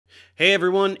Hey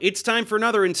everyone, it's time for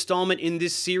another installment in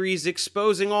this series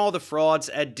exposing all the frauds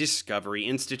at Discovery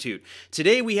Institute.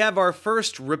 Today we have our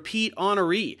first repeat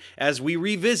honoree as we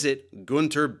revisit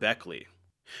Gunter Bechly.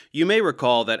 You may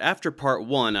recall that after part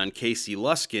 1 on Casey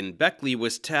Luskin, Bechly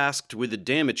was tasked with the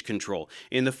damage control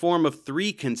in the form of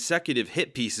 3 consecutive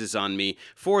hit pieces on me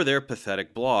for their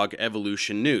pathetic blog,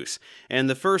 Evolution News. And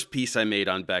the first piece I made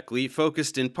on Bechly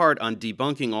focused in part on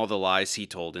debunking all the lies he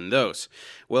told in those.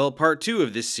 Well, part 2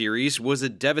 of this series was a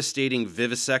devastating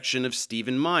vivisection of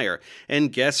Stephen Meyer,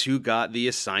 and guess who got the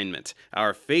assignment?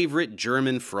 Our favorite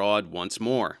German fraud once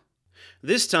more.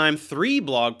 This time, 3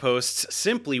 blog posts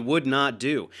simply would not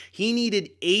do. He needed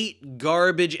 8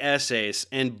 garbage essays,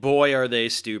 and boy are they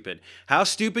stupid. How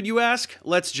stupid, you ask?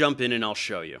 Let's jump in and I'll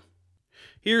show you.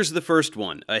 Here's the first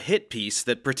one, a hit piece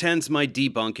that pretends my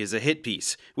debunk is a hit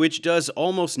piece, which does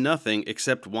almost nothing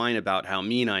except whine about how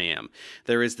mean I am.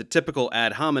 There is the typical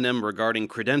ad hominem regarding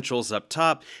credentials up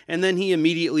top, and then he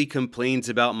immediately complains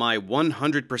about my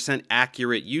 100%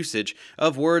 accurate usage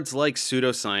of words like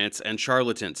pseudoscience and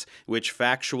charlatans, which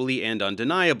factually and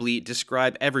undeniably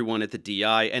describe everyone at the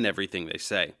DI and everything they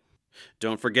say.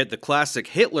 Don't forget the classic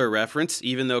Hitler reference,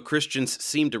 even though Christians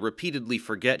seem to repeatedly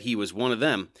forget he was one of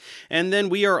them. And then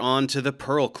we are on to the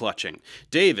pearl clutching.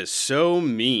 Dave is so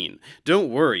mean.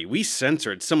 Don't worry, we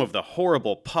censored some of the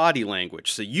horrible potty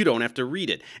language so you don't have to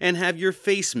read it and have your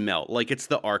face melt like it's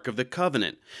the Ark of the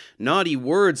Covenant. Naughty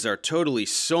words are totally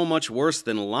so much worse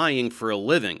than lying for a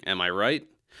living, am I right?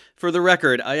 For the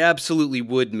record, I absolutely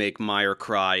would make Meyer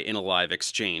cry in a live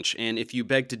exchange, and if you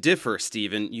beg to differ,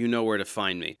 Stephen, you know where to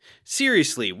find me.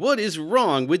 Seriously, what is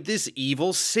wrong with this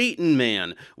evil Satan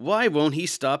man? Why won't he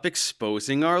stop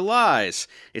exposing our lies?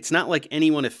 It's not like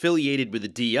anyone affiliated with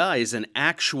the DI is an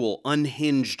actual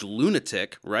unhinged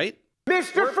lunatic, right?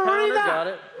 Mr.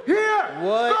 Farina! Here!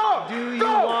 What do you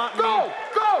want me? Go!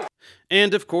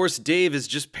 And of course, Dave is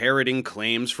just parroting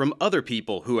claims from other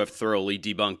people who have thoroughly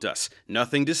debunked us.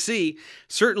 Nothing to see.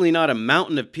 Certainly not a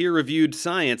mountain of peer-reviewed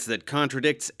science that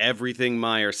contradicts everything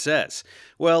Meyer says.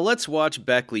 Well, let's watch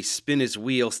Bechly spin his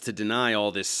wheels to deny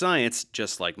all this science,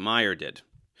 just like Meyer did.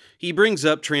 He brings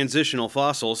up transitional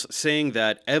fossils, saying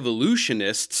that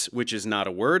evolutionists, which is not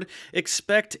a word,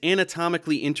 expect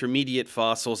anatomically intermediate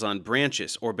fossils on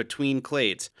branches or between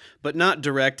clades, but not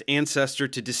direct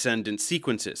ancestor-to-descendant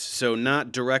sequences, so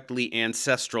not directly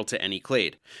ancestral to any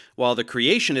clade, while the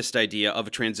creationist idea of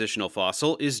a transitional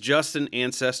fossil is just an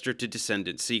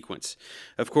ancestor-to-descendant sequence.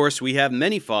 Of course, we have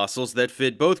many fossils that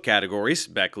fit both categories.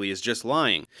 Bechly is just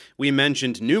lying. We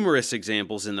mentioned numerous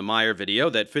examples in the Meyer video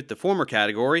that fit the former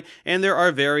category, and there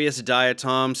are various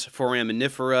diatoms,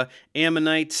 foraminifera,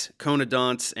 ammonites,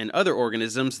 conodonts, and other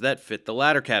organisms that fit the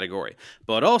latter category.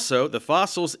 But also, the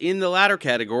fossils in the latter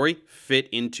category fit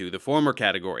into the former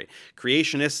category.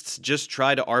 Creationists just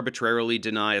try to arbitrarily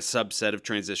deny a subset of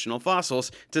transitional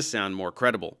fossils to sound more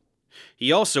credible.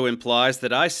 He also implies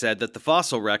that I said that the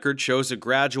fossil record shows a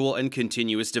gradual and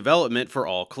continuous development for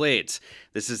all clades.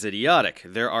 This is idiotic.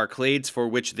 There are clades for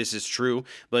which this is true,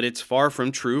 but it's far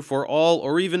from true for all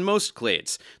or even most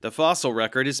clades. The fossil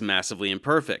record is massively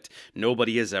imperfect.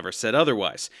 Nobody has ever said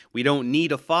otherwise. We don't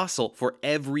need a fossil for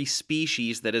every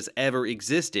species that has ever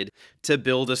existed to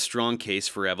build a strong case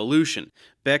for evolution.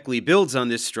 Bechly builds on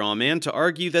this straw man to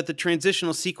argue that the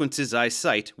transitional sequences I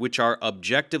cite, which are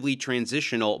objectively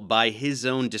transitional by his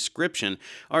own description,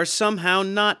 are somehow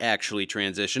not actually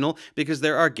transitional because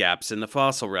there are gaps in the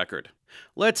fossil record.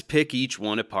 Let's pick each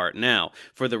one apart now.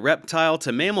 For the reptile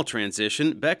to mammal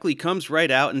transition, Bechly comes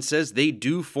right out and says they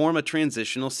do form a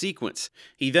transitional sequence.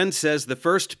 He then says the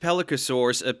first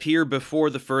pelycosaurs appear before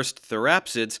the first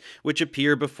therapsids, which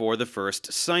appear before the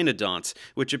first cynodonts,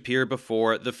 which appear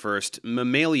before the first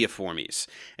mammaliaformes.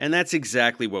 And that's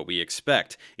exactly what we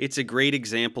expect. It's a great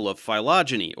example of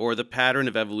phylogeny, or the pattern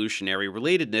of evolutionary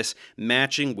relatedness,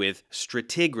 matching with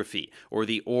stratigraphy, or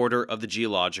the order of the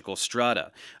geological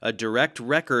strata. A direct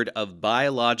record of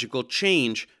biological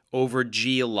change over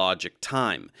geologic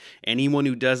time. Anyone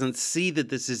who doesn't see that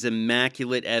this is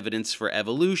immaculate evidence for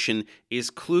evolution is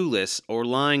clueless or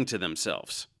lying to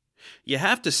themselves. You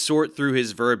have to sort through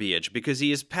his verbiage because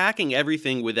he is packing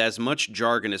everything with as much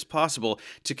jargon as possible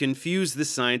to confuse the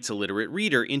science-illiterate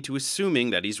reader into assuming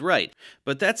that he's right.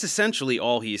 But that's essentially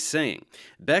all he's saying.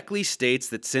 Bechly states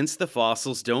that since the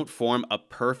fossils don't form a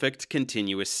perfect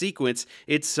continuous sequence,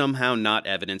 it's somehow not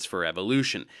evidence for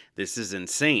evolution. This is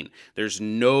insane. There's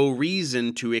no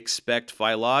reason to expect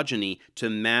phylogeny to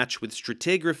match with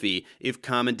stratigraphy if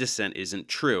common descent isn't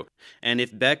true. And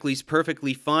if Bechly's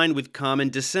perfectly fine with common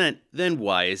descent, then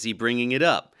why is he bringing it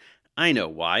up? I know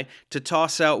why. To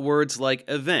toss out words like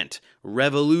event,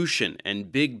 revolution,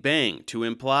 and Big Bang to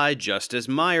imply, just as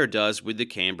Meyer does with the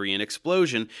Cambrian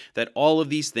explosion, that all of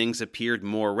these things appeared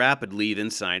more rapidly than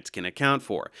science can account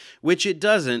for, which it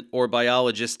doesn't, or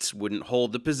biologists wouldn't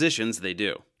hold the positions they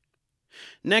do.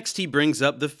 Next, he brings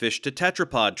up the fish to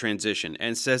tetrapod transition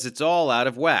and says it's all out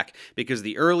of whack because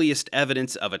the earliest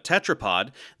evidence of a tetrapod,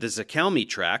 the Zakelmi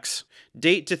tracks,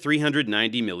 date to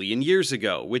 390 million years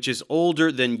ago, which is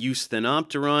older than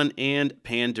Eusthenopteron and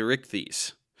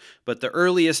Panderichthys. But the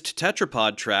earliest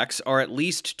tetrapod tracks are at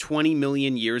least 20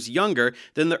 million years younger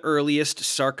than the earliest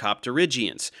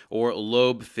Sarcopterygians, or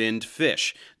lobe-finned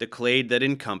fish, the clade that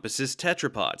encompasses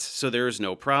tetrapods, so there is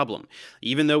no problem.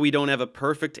 Even though we don't have a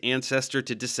perfect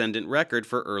ancestor-to-descendant record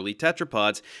for early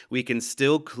tetrapods, we can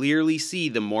still clearly see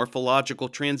the morphological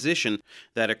transition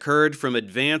that occurred from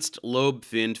advanced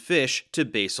lobe-finned fish to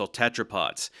basal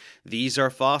tetrapods. These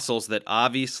are fossils that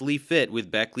obviously fit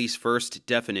with Bechly's first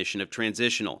definition of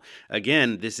transitional.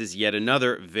 Again, this is yet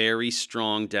another very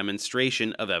strong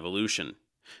demonstration of evolution.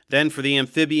 Then for the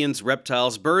amphibians,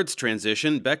 reptiles, birds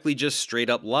transition, Bechly just straight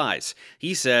up lies.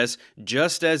 He says,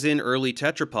 just as in early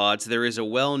tetrapods, there is a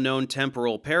well-known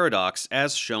temporal paradox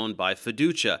as shown by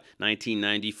Fiducia,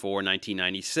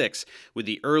 1994-1996, with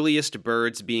the earliest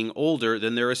birds being older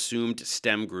than their assumed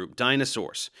stem group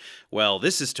dinosaurs. Well,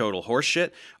 this is total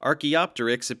horseshit.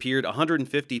 Archaeopteryx appeared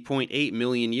 150.8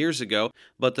 million years ago,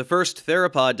 but the first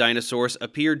theropod dinosaurs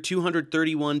appeared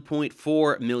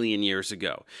 231.4 million years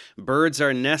ago. Birds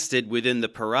are nested within the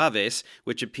Paraves,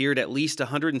 which appeared at least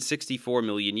 164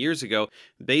 million years ago,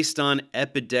 based on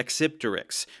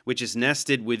Epidexipteryx, which is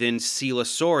nested within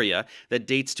Coelosauria, that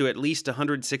dates to at least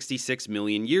 166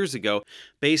 million years ago,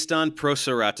 based on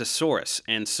Proceratosaurus,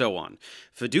 and so on.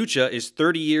 Fiducia is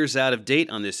 30 years out of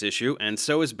date on this issue, and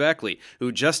so is Bechly,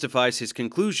 who justifies his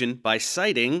conclusion by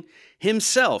citing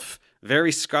himself.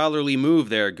 Very scholarly move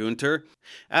there, Günter.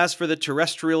 As for the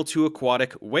terrestrial to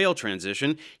aquatic whale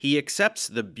transition, he accepts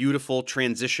the beautiful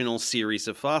transitional series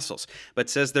of fossils, but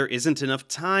says there isn't enough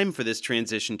time for this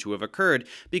transition to have occurred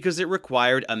because it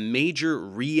required a major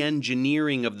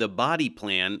re-engineering of the body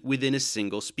plan within a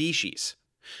single species.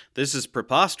 This is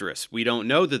preposterous. We don't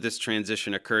know that this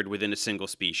transition occurred within a single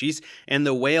species, and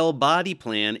the whale body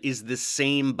plan is the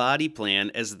same body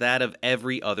plan as that of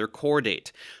every other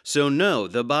chordate. So no,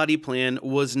 the body plan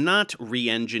was not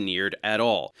re-engineered at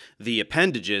all. The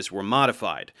appendages were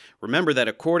modified. Remember that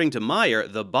according to Meyer,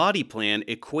 the body plan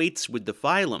equates with the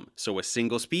phylum, so a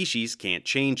single species can't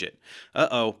change it.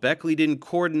 Bechly didn't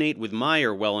coordinate with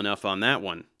Meyer well enough on that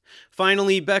one.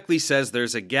 Finally, Bechly says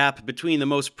there's a gap between the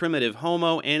most primitive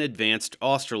Homo and advanced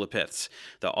Australopiths.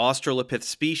 The Australopith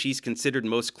species considered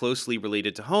most closely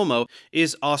related to Homo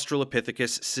is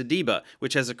Australopithecus sediba,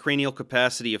 which has a cranial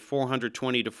capacity of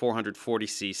 420 to 440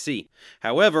 cc.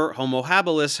 However, Homo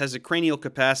habilis has a cranial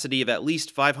capacity of at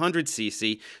least 500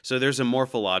 cc, so there's a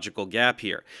morphological gap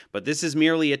here. But this is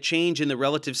merely a change in the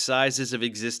relative sizes of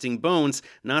existing bones,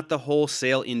 not the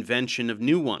wholesale invention of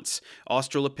new ones.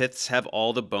 Australopiths have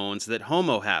all the bones that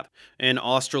Homo have, and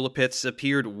Australopiths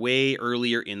appeared way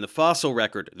earlier in the fossil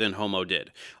record than Homo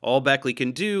did. All Bechly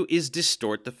can do is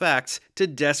distort the facts to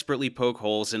desperately poke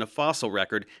holes in a fossil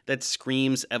record that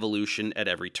screams evolution at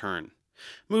every turn.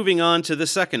 Moving on to the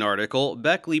second article,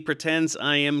 Bechly pretends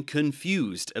I am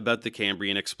confused about the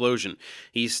Cambrian explosion.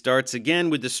 He starts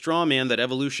again with the straw man that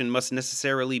evolution must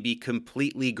necessarily be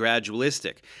completely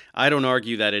gradualistic. I don't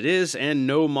argue that it is, and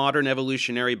no modern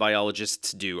evolutionary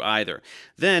biologists do either.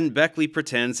 Then Bechly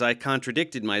pretends I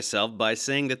contradicted myself by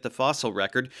saying that the fossil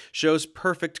record shows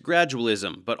perfect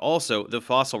gradualism, but also the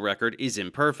fossil record is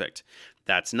imperfect.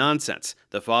 That's nonsense.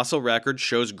 The fossil record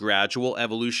shows gradual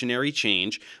evolutionary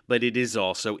change, but it is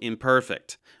also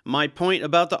imperfect. My point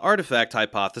about the artifact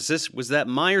hypothesis was that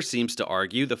Meyer seems to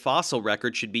argue the fossil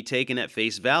record should be taken at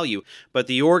face value, but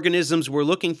the organisms we're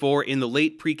looking for in the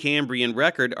late Precambrian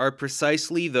record are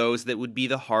precisely those that would be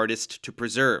the hardest to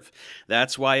preserve.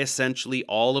 That's why essentially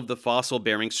all of the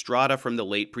fossil-bearing strata from the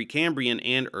late Precambrian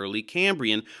and early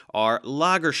Cambrian are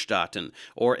Lagerstätten,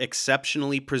 or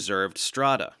exceptionally preserved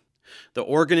strata. The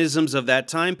organisms of that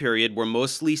time period were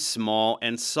mostly small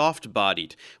and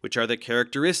soft-bodied, which are the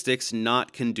characteristics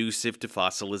not conducive to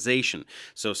fossilization.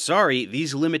 So sorry,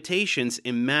 these limitations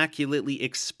immaculately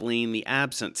explain the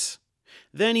absence.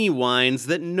 Then he whines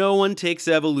that no one takes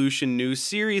evolution news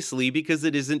seriously because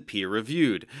it isn't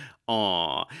peer-reviewed.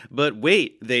 Aw, but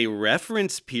wait, they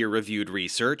reference peer-reviewed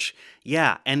research.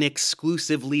 Yeah, and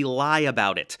exclusively lie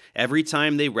about it. Every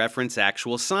time they reference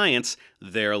actual science,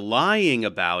 they're lying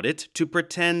about it to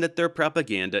pretend that their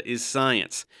propaganda is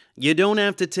science. You don't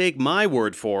have to take my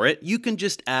word for it, you can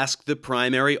just ask the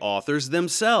primary authors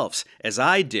themselves, as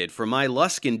I did for my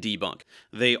Luskin debunk.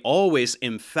 They always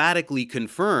emphatically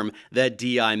confirm that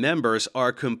DI members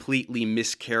are completely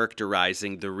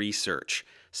mischaracterizing the research.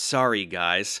 Sorry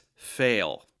guys,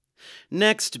 fail.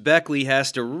 Next, Bechly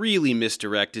has to really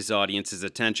misdirect his audience's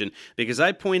attention because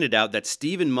I pointed out that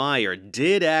Stephen Meyer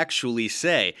did actually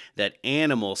say that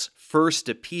animals first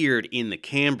appeared in the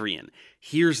Cambrian.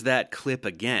 Here's that clip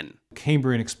again.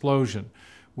 Cambrian explosion,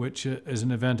 which is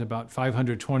an event about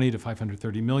 520 to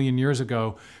 530 million years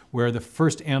ago, where the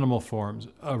first animal forms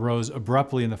arose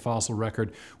abruptly in the fossil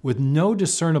record with no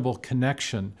discernible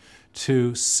connection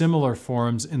to similar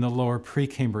forms in the lower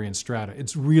Precambrian strata.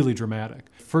 It's really dramatic.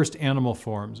 First animal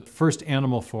forms, first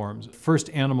animal forms, first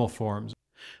animal forms.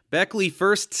 Bechly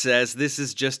first says this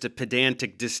is just a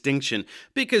pedantic distinction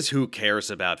because who cares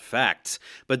about facts,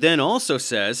 but then also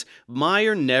says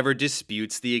Meyer never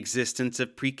disputes the existence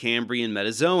of Precambrian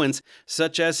metazoans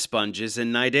such as sponges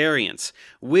and cnidarians.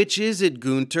 Which is it,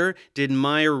 Günter? Did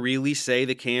Meyer really say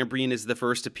the Cambrian is the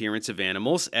first appearance of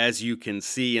animals, as you can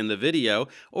see in the video,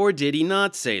 or did he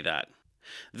not say that?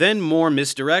 Then more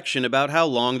misdirection about how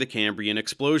long the Cambrian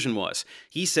explosion was.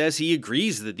 He says he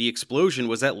agrees that the explosion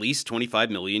was at least 25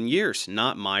 million years,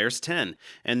 not Meyer's 10,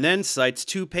 and then cites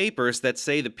two papers that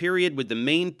say the period with the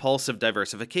main pulse of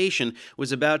diversification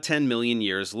was about 10 million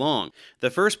years long.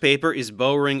 The first paper is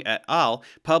Boehring et al.,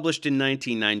 published in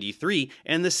 1993,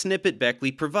 and the snippet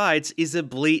Bechly provides is a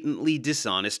blatantly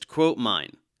dishonest quote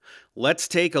mine. Let's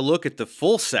take a look at the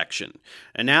full section.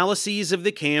 Analyses of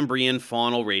the Cambrian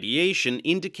faunal radiation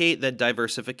indicate that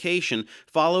diversification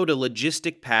followed a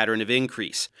logistic pattern of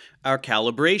increase. Our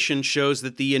calibration shows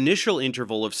that the initial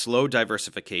interval of slow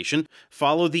diversification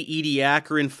followed the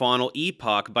Ediacaran faunal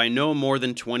epoch by no more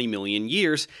than 20 million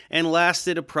years and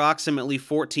lasted approximately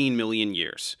 14 million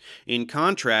years. In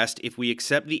contrast, if we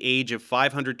accept the age of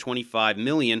 525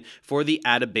 million for the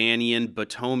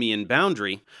Adabanian-Botomian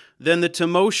boundary, then the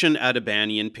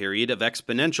Timoshan-Adabanian period of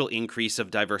exponential increase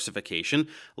of diversification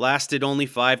lasted only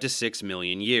 5 to 6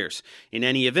 million years. In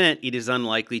any event, it is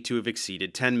unlikely to have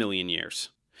exceeded 10 million years.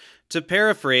 To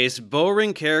paraphrase,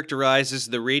 Boehring characterizes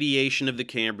the radiation of the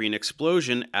Cambrian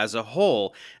explosion as a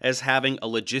whole as having a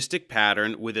logistic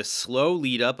pattern with a slow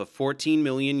lead-up of 14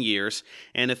 million years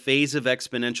and a phase of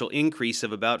exponential increase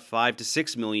of about 5 to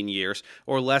 6 million years,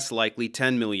 or less likely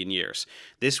 10 million years.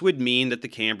 This would mean that the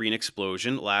Cambrian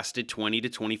explosion lasted 20 to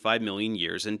 25 million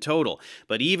years in total.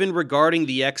 But even regarding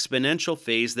the exponential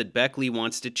phase that Bechly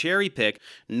wants to cherry-pick,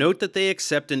 note that they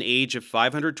accept an age of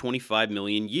 525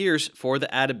 million years for the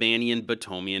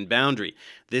Adabanian-Botomian boundary.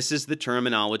 This is the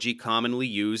terminology commonly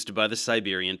used by the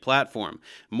Siberian platform.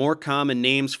 More common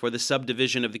names for the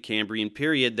subdivision of the Cambrian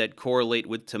period that correlate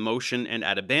with Timoshan and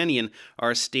Adabanian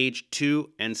are Stage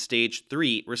 2 and Stage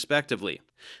 3, respectively.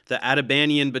 The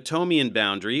Adabanian-Botomian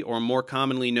boundary, or more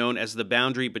commonly known as the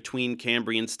boundary between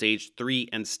Cambrian Stage 3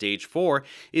 and Stage 4,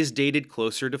 is dated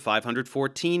closer to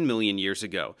 514 million years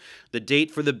ago. The date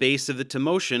for the base of the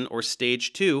Timoshan, or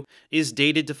Stage 2, is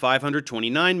dated to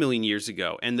 529 million years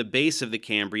ago, and the base of the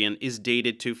Cambrian is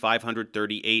dated to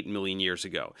 538 million years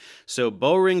ago. So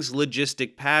Boehring's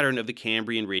logistic pattern of the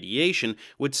Cambrian radiation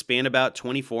would span about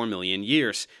 24 million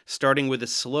years, starting with a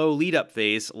slow lead-up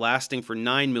phase lasting for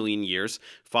 9 million years,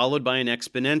 followed by an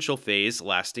exponential phase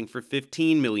lasting for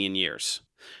 15 million years.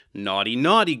 Naughty,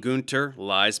 naughty, Günter.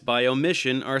 Lies by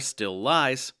omission are still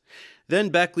lies. Then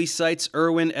Bechly cites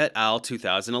Irwin et al.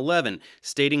 2011,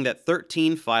 stating that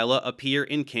 13 phyla appear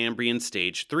in Cambrian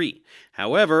Stage 3.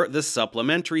 However, the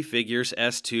supplementary figures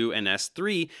S2 and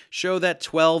S3 show that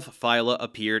 12 phyla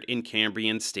appeared in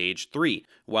Cambrian Stage 3,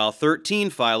 while 13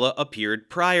 phyla appeared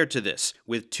prior to this,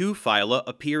 with 2 phyla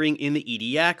appearing in the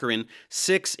Ediacaran,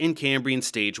 6 in Cambrian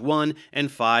Stage 1,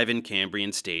 and 5 in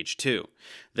Cambrian Stage 2.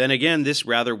 Then again, this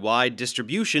rather wide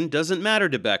distribution doesn't matter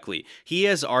to Bechly. He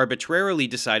has arbitrarily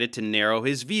decided to narrow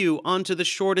his view onto the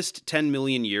shortest 10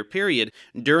 million year period,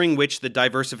 during which the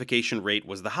diversification rate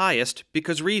was the highest,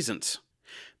 because reasons.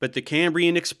 But the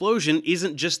Cambrian explosion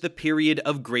isn't just the period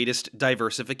of greatest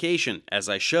diversification, as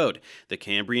I showed. The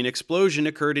Cambrian explosion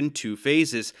occurred in 2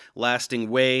 phases, lasting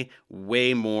way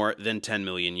more than 10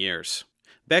 million years.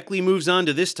 Bechly moves on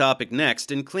to this topic next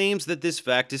and claims that this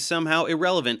fact is somehow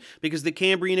irrelevant because the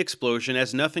Cambrian explosion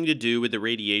has nothing to do with the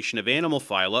radiation of animal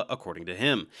phyla, according to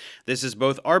him. This is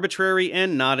both arbitrary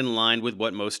and not in line with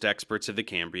what most experts of the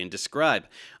Cambrian describe.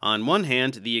 On one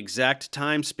hand, the exact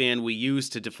time span we use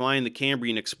to define the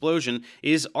Cambrian explosion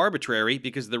is arbitrary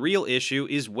because the real issue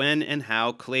is when and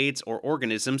how clades or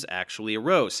organisms actually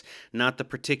arose, not the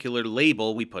particular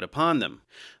label we put upon them.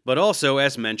 But also,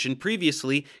 as mentioned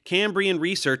previously, Cambrian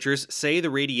researchers say the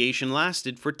radiation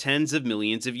lasted for tens of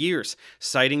millions of years,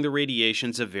 citing the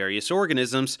radiations of various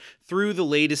organisms through the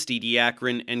latest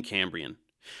Ediacaran and Cambrian.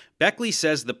 Bechly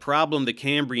says the problem the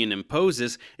Cambrian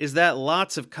imposes is that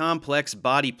lots of complex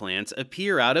body plans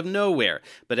appear out of nowhere,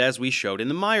 but as we showed in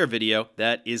the Meyer video,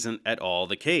 that isn't at all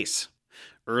the case.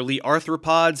 Early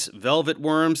arthropods, velvet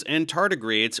worms, and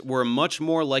tardigrades were much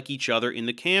more like each other in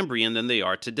the Cambrian than they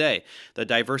are today. The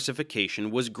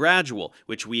diversification was gradual,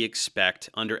 which we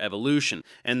expect under evolution,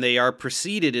 and they are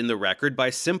preceded in the record by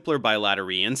simpler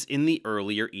bilaterians in the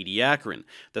earlier Ediacaran.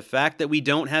 The fact that we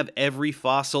don't have every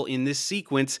fossil in this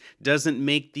sequence doesn't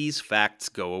make these facts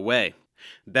go away.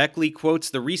 Bechly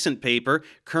quotes the recent paper,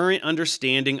 Current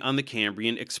Understanding on the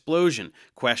Cambrian Explosion,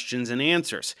 Questions and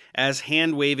Answers, as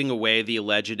hand-waving away the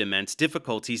alleged immense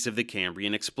difficulties of the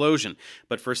Cambrian explosion,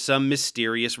 but for some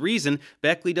mysterious reason,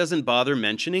 Bechly doesn't bother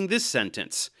mentioning this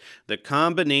sentence. The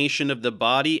combination of the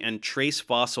body and trace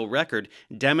fossil record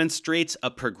demonstrates a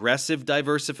progressive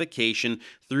diversification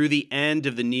through the end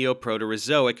of the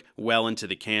Neoproterozoic well into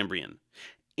the Cambrian.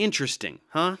 Interesting,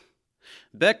 huh?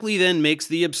 Bechly then makes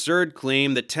the absurd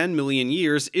claim that 10 million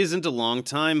years isn't a long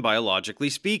time biologically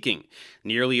speaking.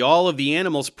 Nearly all of the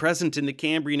animals present in the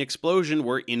Cambrian explosion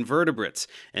were invertebrates,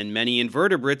 and many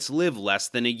invertebrates live less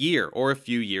than a year, or a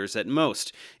few years at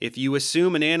most. If you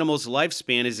assume an animal's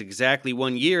lifespan is exactly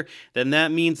 1 year, then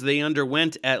that means they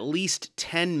underwent at least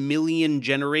 10 million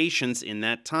generations in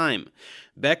that time.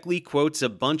 Bechly quotes a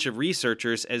bunch of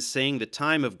researchers as saying the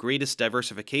time of greatest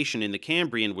diversification in the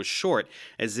Cambrian was short,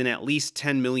 as in at least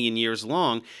 10 million years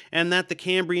long, and that the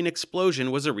Cambrian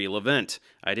explosion was a real event.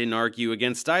 I didn't argue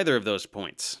against either of those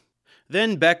points.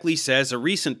 Then Bechly says a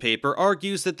recent paper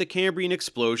argues that the Cambrian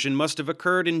explosion must have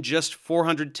occurred in just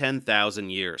 410,000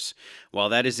 years. While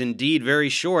that is indeed very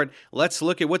short, let's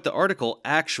look at what the article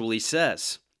actually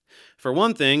says. For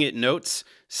one thing, it notes,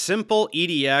 simple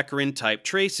Ediacaran-type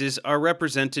traces are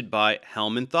represented by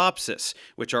Helminthopsis,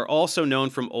 which are also known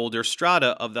from older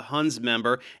strata of the Huns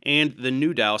member and the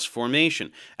Neudaus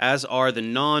formation, as are the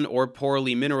non- or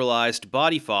poorly mineralized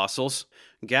body fossils,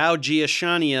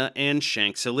 Gaugiashania and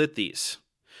Shanxolithes.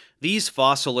 These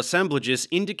fossil assemblages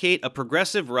indicate a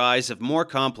progressive rise of more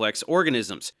complex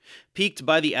organisms, peaked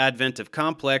by the advent of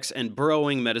complex and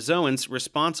burrowing metazoans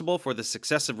responsible for the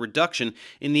successive reduction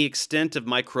in the extent of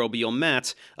microbial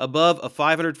mats above a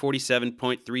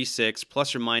 547.36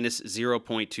 plus or minus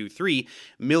 0.23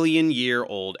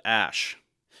 million-year-old ash.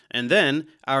 And then,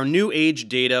 our New Age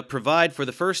data provide for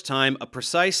the first time a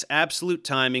precise absolute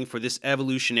timing for this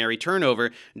evolutionary turnover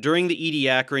during the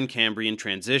Ediacaran-Cambrian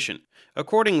transition.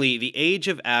 Accordingly, the age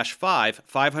of Ash 5,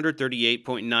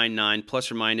 538.99 plus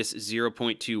or minus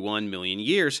 0.21 million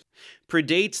years,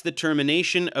 predates the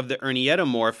termination of the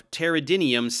Ernietomorph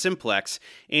Pteridinium simplex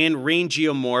and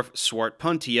Rangiomorph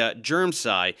Swartpuntia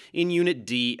germsci in Unit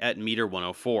D at meter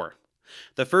 104.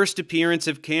 The first appearance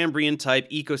of Cambrian-type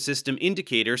ecosystem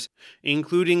indicators,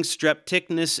 including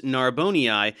Streptichnus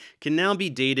narbonii, can now be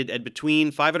dated at between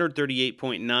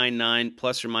 538.99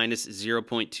 plus or minus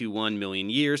 0.21 million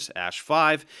years, Ash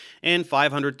 5, and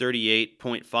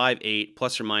 538.58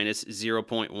 plus or minus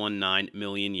 0.19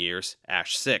 million years,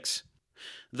 Ash 6.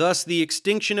 Thus, the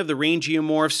extinction of the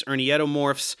Rangiomorphs,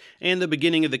 Ernietomorphs, and the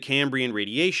beginning of the Cambrian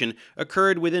radiation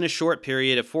occurred within a short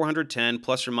period of 410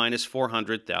 plus or minus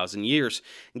 400,000 years,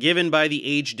 given by the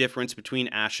age difference between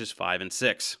Ashes 5 and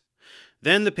 6.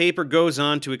 Then the paper goes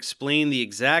on to explain the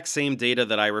exact same data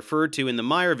that I referred to in the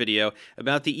Meyer video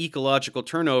about the ecological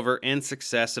turnover and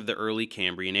success of the early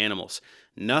Cambrian animals.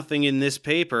 Nothing in this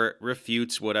paper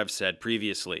refutes what I've said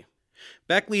previously.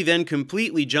 Bechly then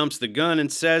completely jumps the gun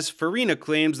and says Farina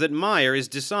claims that Meyer is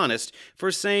dishonest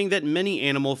for saying that many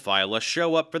animal phyla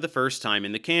show up for the first time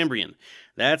in the Cambrian.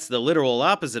 That's the literal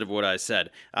opposite of what I said.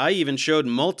 I even showed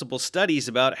multiple studies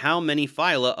about how many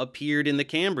phyla appeared in the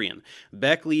Cambrian.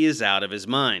 Bechly is out of his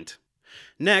mind.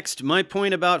 Next, my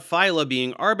point about phyla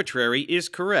being arbitrary is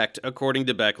correct according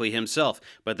to Bechly himself,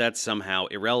 but that's somehow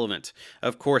irrelevant.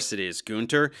 Of course it is,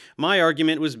 Günter. My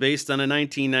argument was based on a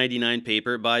 1999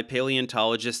 paper by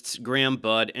paleontologists Graham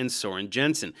Budd and Soren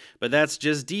Jensen, but that's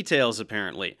just details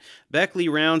apparently.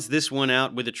 Bechly rounds this one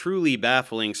out with a truly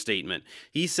baffling statement.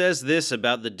 He says this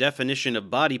about the definition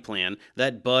of body plan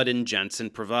that Budd and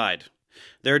Jensen provide.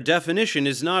 Their definition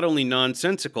is not only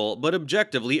nonsensical, but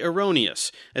objectively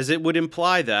erroneous, as it would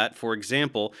imply that, for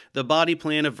example, the body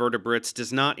plan of vertebrates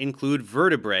does not include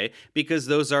vertebrae because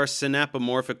those are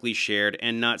synapomorphically shared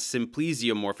and not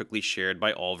simplesiomorphically shared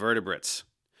by all vertebrates.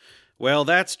 Well,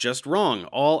 that's just wrong.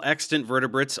 All extant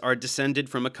vertebrates are descended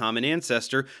from a common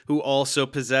ancestor who also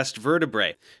possessed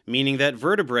vertebrae, meaning that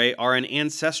vertebrae are an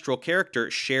ancestral character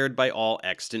shared by all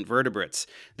extant vertebrates.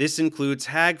 This includes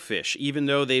hagfish, even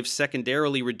though they've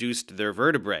secondarily reduced their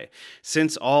vertebrae.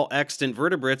 Since all extant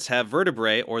vertebrates have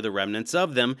vertebrae, or the remnants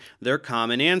of them, their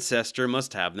common ancestor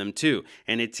must have them too,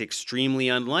 and it's extremely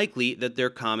unlikely that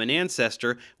their common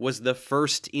ancestor was the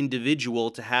first individual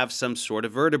to have some sort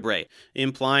of vertebrae,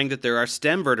 implying that there are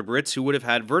stem vertebrates who would have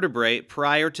had vertebrae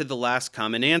prior to the last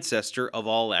common ancestor of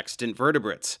all extant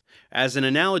vertebrates. As an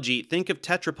analogy, think of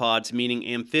tetrapods meaning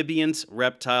amphibians,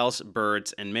 reptiles,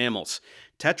 birds, and mammals.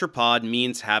 Tetrapod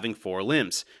means having 4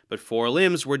 limbs, but 4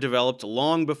 limbs were developed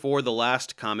long before the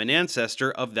last common ancestor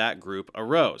of that group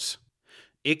arose.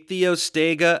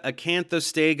 Ichthyostega,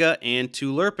 Acanthostega, and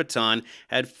Tulerpaton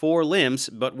had 4 limbs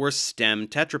but were stem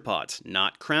tetrapods,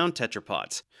 not crown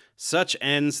tetrapods. Such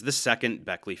ends the second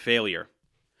Bechly failure.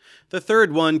 The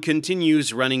third one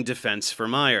continues running defense for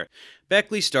Meyer.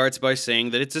 Bechly starts by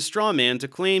saying that it's a straw man to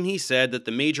claim he said that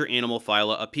the major animal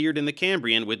phyla appeared in the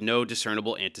Cambrian with no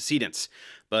discernible antecedents.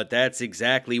 But that's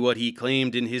exactly what he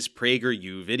claimed in his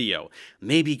PragerU video.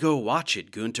 Maybe go watch it,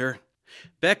 Günter.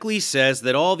 Bechly says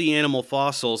that all the animal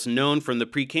fossils known from the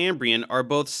Precambrian are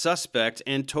both suspect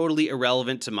and totally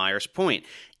irrelevant to Meyer's point,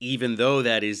 even though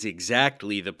that is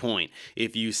exactly the point.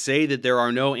 If you say that there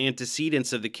are no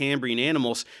antecedents of the Cambrian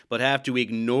animals, but have to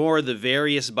ignore the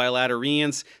various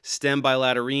bilaterians, stem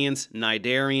bilaterians,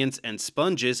 cnidarians, and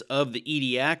sponges of the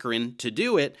Ediacaran to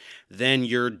do it, then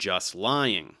you're just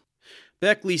lying.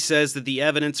 Bechly says that the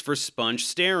evidence for sponge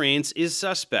sterains is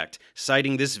suspect,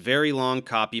 citing this very long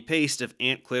copy-paste of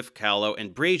Antcliffe, Callow,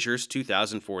 and Brazier's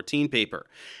 2014 paper.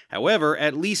 However,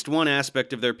 at least one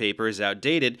aspect of their paper is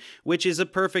outdated, which is a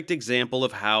perfect example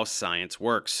of how science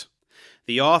works.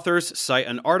 The authors cite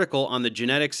an article on the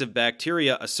genetics of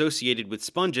bacteria associated with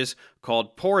sponges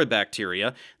called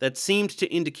poribacteria that seemed to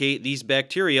indicate these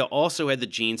bacteria also had the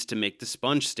genes to make the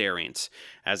sponge sterains.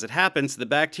 As it happens, the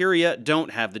bacteria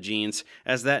don't have the genes,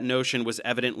 as that notion was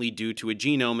evidently due to a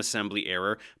genome assembly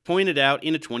error pointed out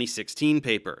in a 2016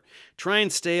 paper. Try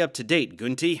and stay up to date,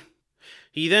 Günter.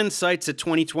 He then cites a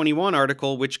 2021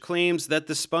 article which claims that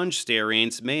the sponge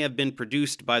sterains may have been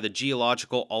produced by the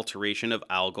geological alteration of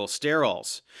algal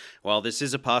sterols. While this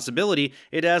is a possibility,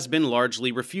 it has been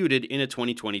largely refuted in a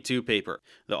 2022 paper.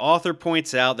 The author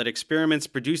points out that experiments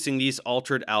producing these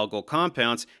altered algal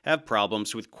compounds have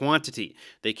problems with quantity.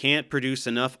 They can't produce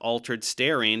enough altered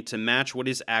sterain to match what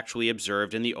is actually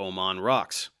observed in the Oman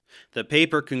rocks. The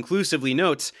paper conclusively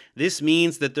notes this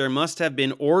means that there must have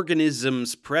been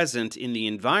organisms present in the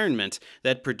environment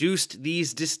that produced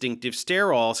these distinctive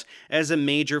sterols as a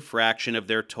major fraction of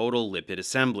their total lipid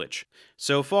assemblage.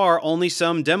 So far, only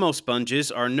some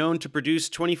demosponges are known to produce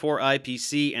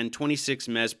 24-IPC and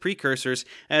 26-mes precursors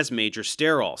as major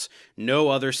sterols. No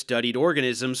other studied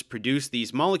organisms produce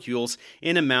these molecules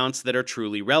in amounts that are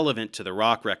truly relevant to the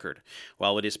rock record.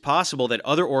 While it is possible that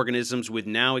other organisms with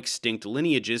now extinct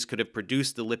lineages could have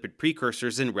produced the lipid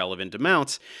precursors in relevant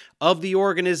amounts, of the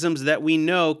organisms that we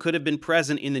know could have been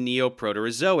present in the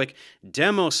Neoproterozoic,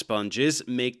 demosponges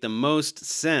make the most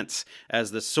sense as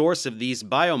the source of these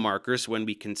biomarkers when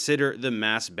we consider the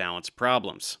mass balance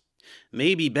problems.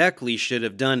 Maybe Bechly should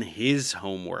have done his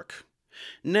homework.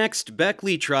 Next,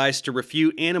 Bechly tries to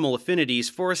refute animal affinities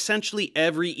for essentially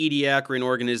every Ediacaran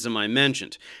organism I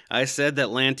mentioned. I said that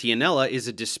Lantionella is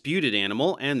a disputed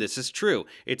animal, and this is true.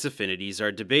 Its affinities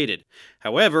are debated.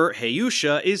 However,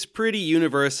 Heyusha is pretty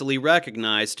universally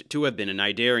recognized to have been a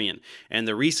cnidarian, and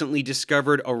the recently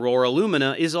discovered Aurora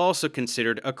lumina is also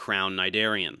considered a crown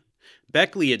cnidarian.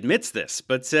 Bechly admits this,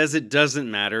 but says it doesn't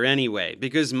matter anyway,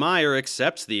 because Meyer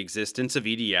accepts the existence of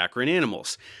Ediacaran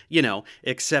animals. You know,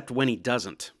 except when he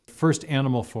doesn't. First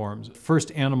animal forms, first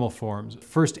animal forms,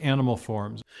 first animal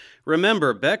forms.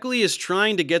 Remember, Bechly is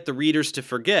trying to get the readers to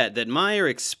forget that Meyer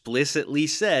explicitly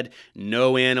said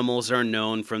no animals are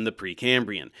known from the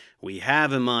Precambrian. We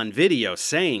have him on video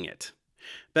saying it.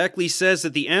 Bechly says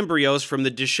that the embryos from the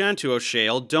Deschanteau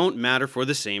shale don't matter for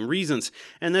the same reasons,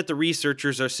 and that the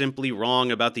researchers are simply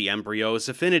wrong about the embryo's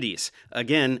affinities.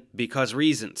 Again, because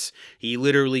reasons. He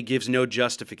literally gives no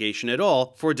justification at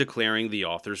all for declaring the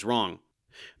authors wrong.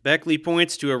 Bechly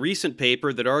points to a recent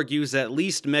paper that argues at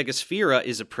least Megasphaera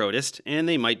is a protist, and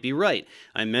they might be right.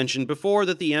 I mentioned before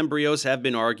that the embryos have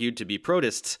been argued to be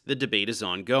protists. The debate is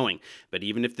ongoing. But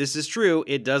even if this is true,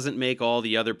 it doesn't make all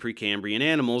the other Precambrian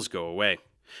animals go away.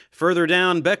 Further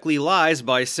down, Bechly lies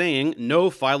by saying no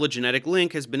phylogenetic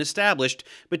link has been established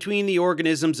between the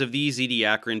organisms of these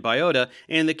Ediacaran biota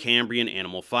and the Cambrian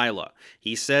animal phyla.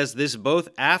 He says this both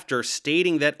after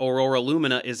stating that Aurora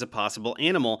lumina is a possible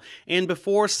animal and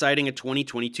before citing a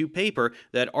 2022 paper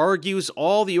that argues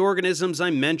all the organisms I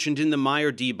mentioned in the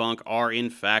Meyer debunk are in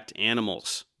fact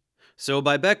animals. So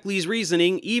by Bechly's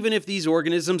reasoning, even if these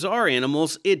organisms are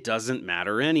animals, it doesn't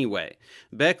matter anyway.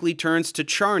 Bechly turns to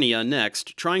Charnia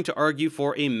next, trying to argue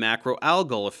for a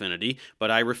macroalgal affinity,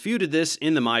 but I refuted this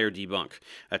in the Meyer debunk.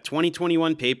 A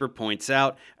 2021 paper points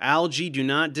out, algae do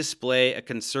not display a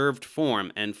conserved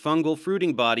form, and fungal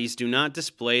fruiting bodies do not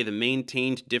display the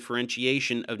maintained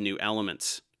differentiation of new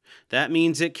elements. That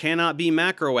means it cannot be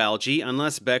macroalgae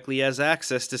unless Bechly has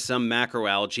access to some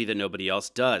macroalgae that nobody else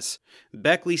does.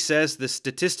 Bechly says the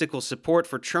statistical support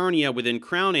for Charnia within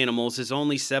crown animals is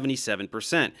only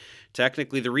 77%.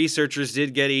 Technically, the researchers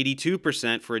did get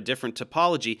 82% for a different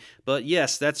topology, but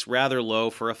yes, that's rather low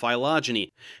for a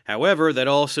phylogeny. However, that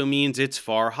also means it's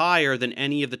far higher than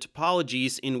any of the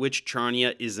topologies in which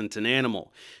Charnia isn't an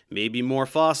animal. Maybe more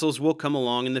fossils will come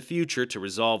along in the future to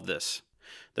resolve this.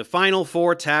 The final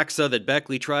four taxa that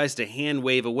Bechly tries to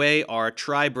hand-wave away are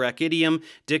Tribrachidium,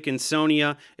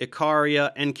 Dickinsonia,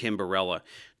 Icaria, and Kimberella.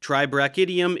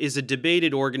 Tribrachidium is a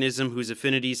debated organism whose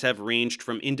affinities have ranged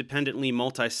from independently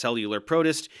multicellular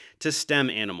protist to stem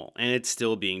animal, and it's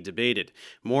still being debated.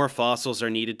 More fossils are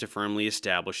needed to firmly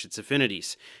establish its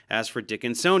affinities. As for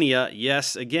Dickinsonia,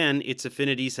 yes, again, its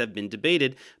affinities have been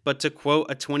debated, but to quote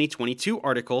a 2022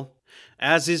 article,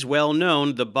 as is well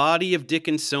known, the body of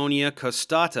Dickinsonia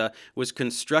costata was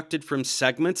constructed from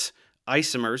segments,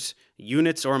 isomers,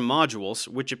 units or modules,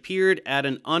 which appeared at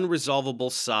an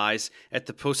unresolvable size at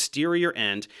the posterior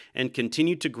end and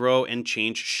continued to grow and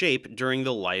change shape during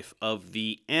the life of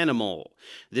the animal.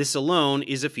 This alone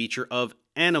is a feature of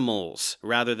animals,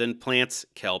 rather than plants,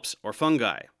 kelps, or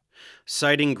fungi.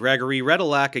 Citing Gregory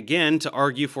Redelac again to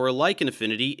argue for a lichen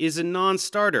affinity is a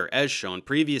non-starter, as shown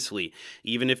previously.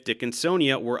 Even if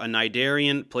Dickinsonia were a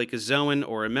Cnidarian, Placozoan,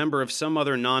 or a member of some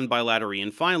other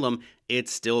non-bilaterian phylum,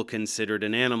 it's still considered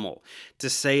an animal. To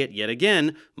say it yet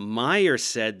again, Meyer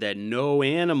said that no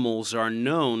animals are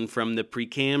known from the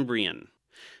Precambrian.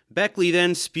 Bechly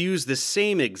then spews the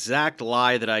same exact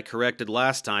lie that I corrected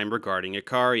last time regarding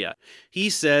Icaria. He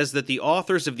says that the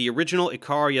authors of the original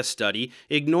Icaria study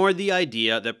ignored the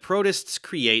idea that protists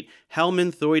create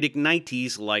helminthoid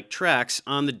ignites-like tracks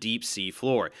on the deep sea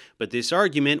floor, but this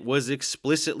argument was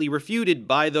explicitly refuted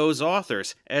by those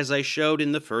authors, as I showed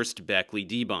in the first Bechly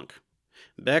debunk.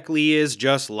 Bechly is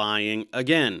just lying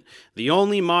again. The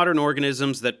only modern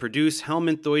organisms that produce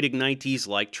helminthoid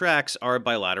ignites-like tracks are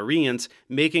bilaterians,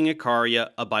 making Icaria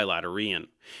a bilaterian.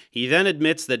 He then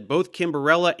admits that both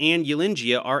Kimberella and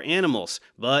Eulingia are animals,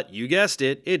 but you guessed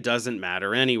it, it doesn't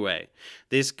matter anyway.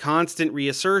 This constant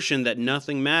reassertion that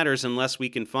nothing matters unless we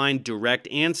can find direct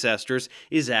ancestors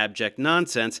is abject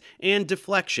nonsense and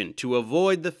deflection to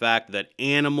avoid the fact that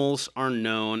animals are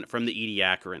known from the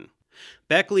Ediacaran.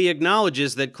 Bechly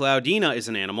acknowledges that Claudina is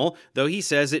an animal, though he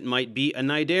says it might be a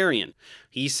Cnidarian.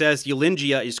 He says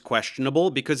Eulingia is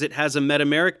questionable because it has a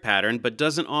metameric pattern, but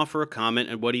doesn't offer a comment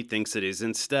on what he thinks it is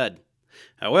instead.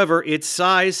 However, its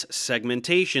size,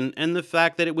 segmentation, and the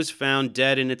fact that it was found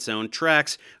dead in its own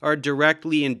tracks are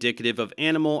directly indicative of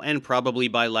animal and probably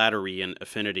bilaterian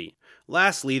affinity.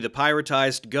 Lastly, the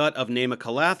pyretized gut of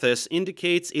Namacalathus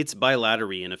indicates its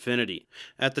bilaterian affinity.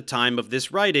 At the time of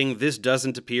this writing, this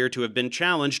doesn't appear to have been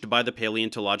challenged by the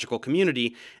paleontological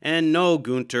community, and no,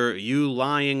 Günter, you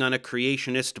lying on a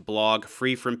creationist blog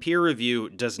free from peer review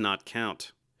does not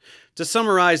count. To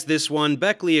summarize this one,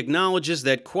 Bechly acknowledges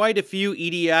that quite a few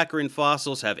Ediacaran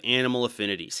fossils have animal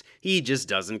affinities. He just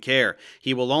doesn't care.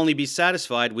 He will only be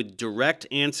satisfied with direct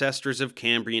ancestors of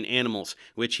Cambrian animals,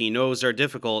 which he knows are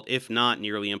difficult, if not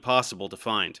nearly impossible, to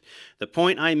find. The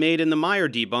point I made in the Meyer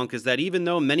debunk is that even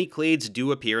though many clades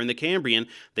do appear in the Cambrian,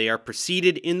 they are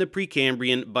preceded in the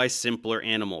Precambrian by simpler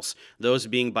animals, those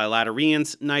being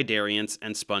bilaterians, Cnidarians,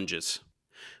 and sponges.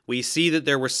 We see that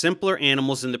there were simpler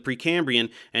animals in the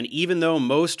Precambrian, and even though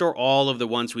most or all of the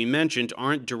ones we mentioned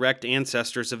aren't direct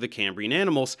ancestors of the Cambrian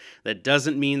animals, that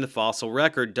doesn't mean the fossil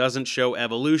record doesn't show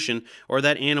evolution or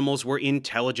that animals were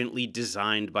intelligently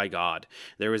designed by God.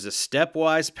 There is a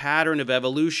stepwise pattern of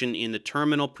evolution in the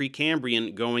terminal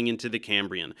Precambrian going into the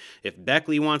Cambrian. If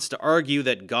Bechly wants to argue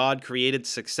that God created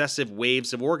successive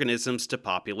waves of organisms to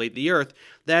populate the Earth,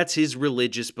 that's his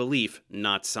religious belief,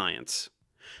 not science.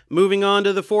 Moving on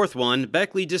to the fourth one,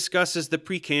 Bechly discusses the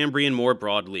Precambrian more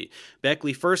broadly.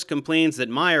 Bechly first complains that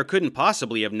Meyer couldn't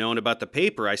possibly have known about the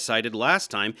paper I cited last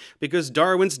time because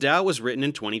Darwin's Tao was written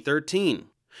in 2013.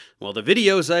 Well, the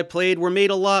videos I played were made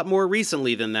a lot more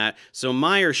recently than that, so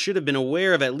Meyer should have been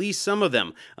aware of at least some of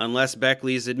them, unless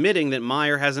Bechly is admitting that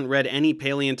Meyer hasn't read any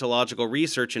paleontological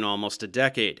research in almost a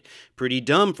decade. Pretty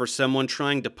dumb for someone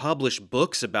trying to publish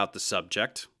books about the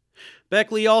subject.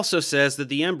 Bechly also says that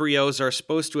the embryos are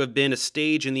supposed to have been a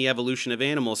stage in the evolution of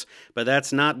animals, but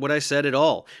that's not what I said at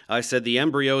all. I said the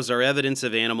embryos are evidence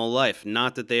of animal life,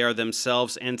 not that they are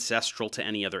themselves ancestral to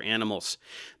any other animals.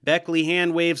 Bechly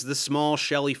hand-waves the small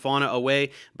shelly fauna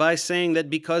away by saying that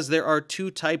because there are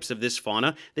two types of this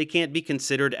fauna, they can't be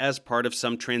considered as part of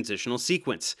some transitional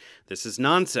sequence. This is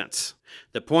nonsense.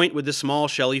 The point with the small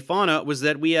shelly fauna was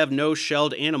that we have no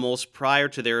shelled animals prior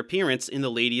to their appearance in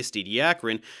the latest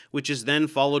Ediacaran, which is then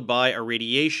followed by a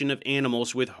radiation of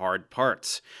animals with hard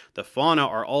parts. The fauna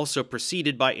are also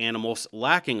preceded by animals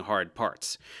lacking hard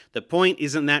parts. The point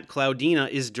isn't that Claudina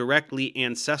is directly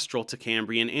ancestral to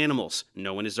Cambrian animals.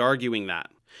 No one is arguing that.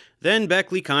 Then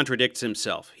Bechly contradicts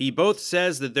himself. He both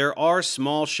says that there are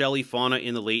small shelly fauna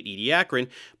in the late Ediacaran,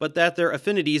 but that their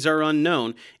affinities are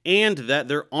unknown, and that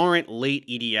there aren't late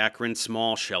Ediacaran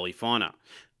small shelly fauna.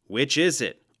 Which is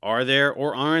it? Are there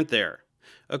or aren't there?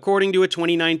 According to a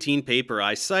 2019 paper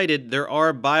I cited, there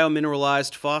are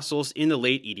biomineralized fossils in the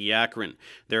late Ediacaran.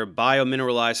 Their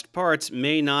biomineralized parts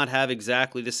may not have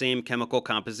exactly the same chemical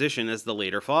composition as the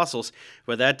later fossils,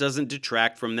 but that doesn't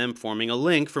detract from them forming a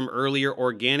link from earlier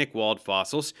organic-walled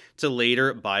fossils to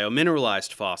later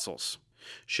biomineralized fossils.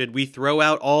 Should we throw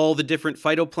out all the different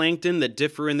phytoplankton that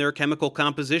differ in their chemical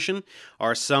composition?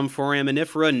 Are some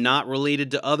foraminifera not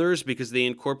related to others because they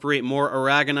incorporate more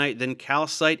aragonite than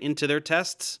calcite into their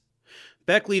tests?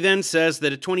 Bechly then says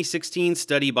that a 2016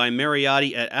 study by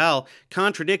Mariotti et al.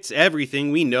 Contradicts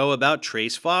everything we know about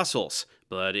trace fossils.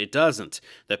 But it doesn't.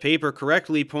 The paper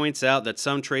correctly points out that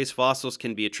some trace fossils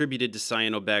can be attributed to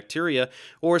cyanobacteria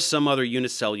or some other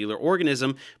unicellular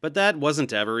organism, but that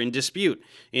wasn't ever in dispute.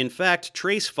 In fact,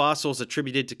 trace fossils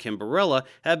attributed to Kimberella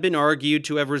have been argued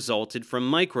to have resulted from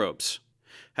microbes.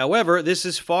 However, this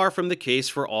is far from the case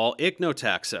for all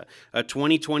ichnotaxa. A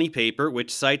 2020 paper,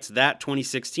 which cites that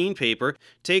 2016 paper,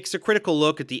 takes a critical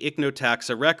look at the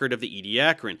ichnotaxa record of the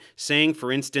Ediacaran, saying,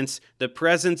 for instance, the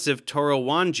presence of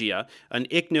Torowangia, an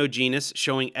ichnogenus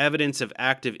showing evidence of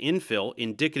active infill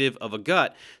indicative of a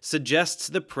gut, suggests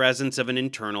the presence of an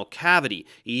internal cavity,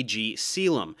 e.g.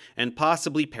 coelom, and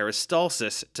possibly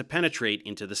peristalsis to penetrate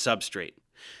into the substrate.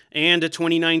 And a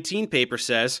 2019 paper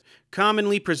says,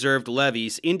 commonly preserved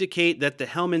levees indicate that the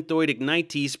helminthoid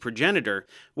ignites progenitor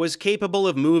was capable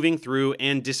of moving through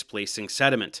and displacing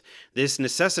sediment. This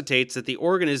necessitates that the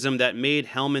organism that made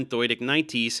helminthoid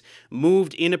ignites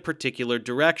moved in a particular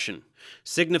direction,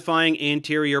 signifying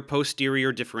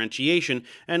anterior-posterior differentiation,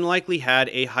 and likely had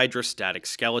a hydrostatic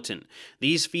skeleton.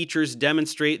 These features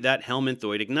demonstrate that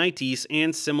helminthoid ignites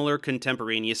and similar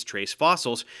contemporaneous trace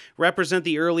fossils represent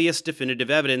the earliest definitive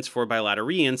evidence for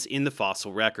bilaterians in the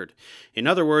fossil record. In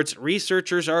other words,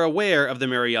 researchers are aware of the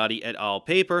Mariotti et al.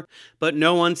 Paper, but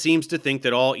no one seems to think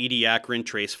that all Ediacaran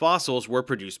trace fossils were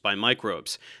produced by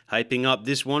microbes. Hyping up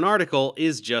this one article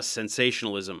is just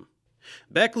sensationalism.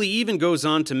 Bechly even goes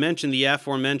on to mention the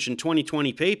aforementioned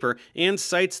 2020 paper and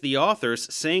cites the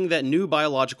authors, saying that new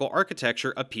biological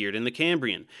architecture appeared in the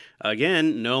Cambrian.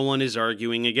 Again, no one is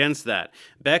arguing against that.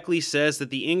 Bechly says that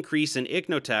the increase in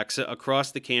ichnotaxa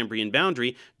across the Cambrian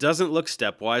boundary doesn't look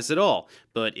stepwise at all.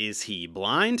 But is he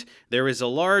blind? There is a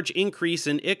large increase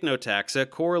in ichnotaxa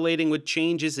correlating with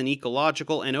changes in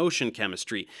ecological and ocean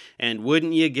chemistry. And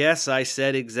wouldn't you guess I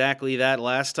said exactly that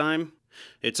last time?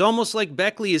 It's almost like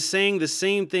Bechly is saying the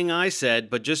same thing I said,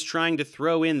 but just trying to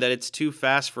throw in that it's too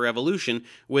fast for evolution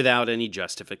without any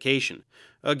justification.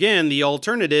 Again, the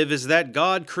alternative is that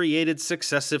God created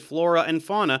successive flora and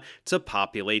fauna to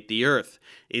populate the Earth.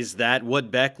 Is that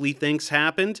what Bechly thinks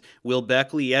happened? Will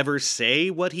Bechly ever say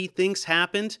what he thinks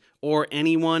happened? Or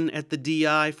anyone at the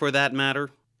DI for that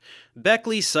matter?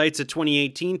 Bechly cites a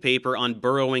 2018 paper on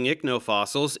burrowing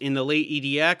ichnofossils in the late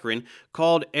Ediacaran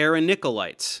called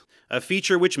Aeronicolites. a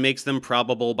feature which makes them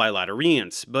probable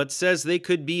bilaterians, but says they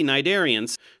could be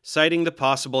cnidarians, citing the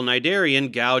possible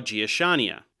cnidarian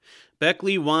Gao-Jiashania.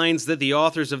 Bechly whines that the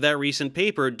authors of that recent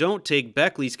paper don't take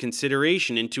Bechly's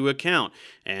consideration into account,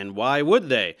 and why would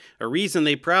they? A reason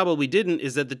they probably didn't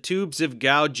is that the tubes of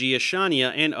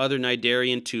Gao-Jiashania and other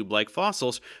cnidarian tube-like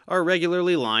fossils are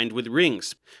regularly lined with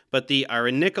rings, but the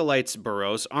Irenicolites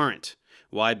burrows aren't.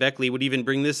 Why Bechly would even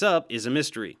bring this up is a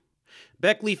mystery.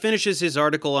 Bechly finishes his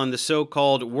article on the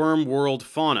so-called worm world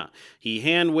fauna. He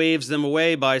hand-waves them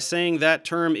away by saying that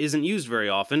term isn't used very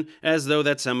often, as though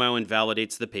that somehow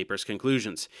invalidates the paper's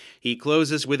conclusions. He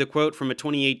closes with a quote from a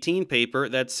 2018 paper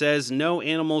that says no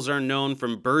animals are known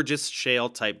from Burgess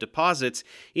Shale-type deposits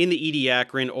in the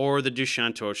Ediacaran or the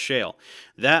Duchanteau Shale.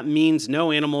 That means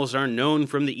no animals are known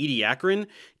from the Ediacaran?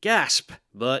 Gasp!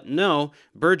 But no,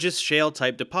 Burgess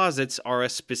Shale-type deposits are a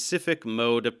specific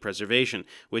mode of preservation,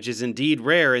 which is indeed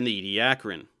rare in the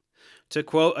Ediacaran. To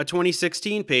quote a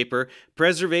 2016 paper,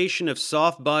 preservation of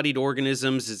soft-bodied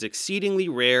organisms is exceedingly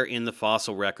rare in the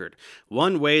fossil record.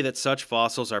 One way that such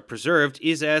fossils are preserved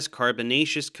is as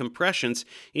carbonaceous compressions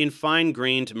in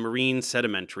fine-grained marine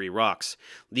sedimentary rocks.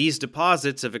 These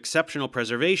deposits of exceptional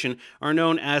preservation are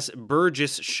known as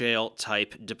Burgess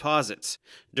Shale-type deposits.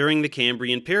 During the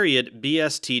Cambrian period,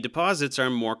 BST deposits are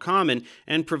more common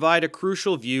and provide a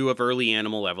crucial view of early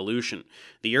animal evolution.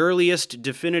 The earliest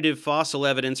definitive fossil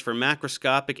evidence for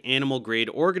macroscopic animal-grade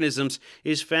organisms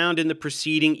is found in the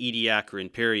preceding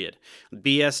Ediacaran period.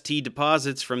 BST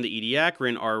deposits from the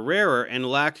Ediacaran are rarer and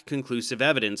lack conclusive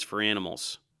evidence for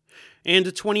animals. And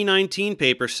a 2019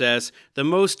 paper says, the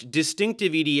most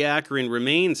distinctive Ediacaran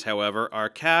remains, however, are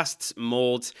casts,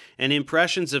 molds, and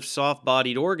impressions of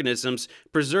soft-bodied organisms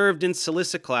preserved in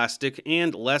siliciclastic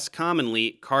and, less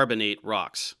commonly, carbonate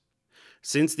rocks.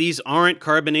 Since these aren't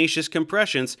carbonaceous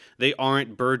compressions, they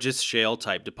aren't Burgess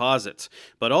Shale-type deposits.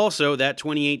 But also, that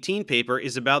 2018 paper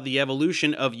is about the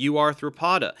evolution of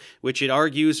Euarthropoda, which it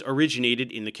argues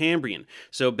originated in the Cambrian.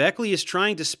 So Bechly is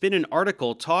trying to spin an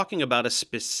article talking about a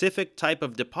specific type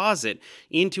of deposit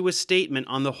into a statement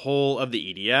on the whole of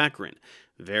the Ediacaran.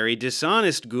 Very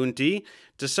dishonest, Günter.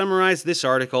 To summarize this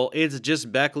article, it's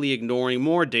just Bechly ignoring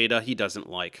more data he doesn't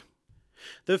like.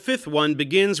 The fifth one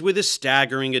begins with a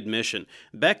staggering admission.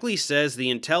 Bechly says the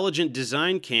intelligent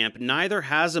design camp neither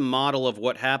has a model of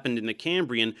what happened in the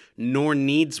Cambrian nor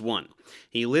needs one.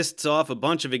 He lists off a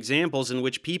bunch of examples in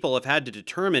which people have had to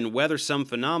determine whether some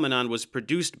phenomenon was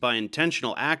produced by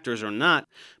intentional actors or not,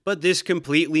 but this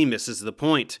completely misses the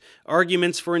point.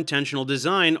 Arguments for intentional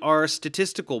design are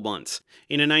statistical ones.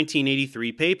 In a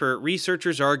 1983 paper,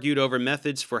 researchers argued over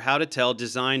methods for how to tell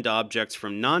designed objects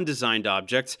from non-designed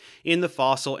objects in the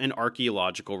fossil and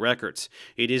archaeological records.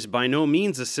 It is by no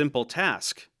means a simple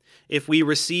task. If we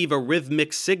receive a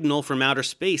rhythmic signal from outer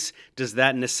space, does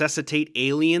that necessitate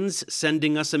aliens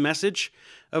sending us a message?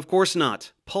 Of course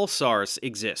not. Pulsars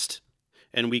exist.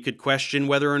 And we could question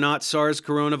whether or not SARS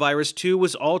coronavirus 2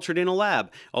 was altered in a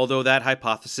lab, although that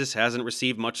hypothesis hasn't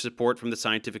received much support from the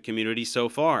scientific community so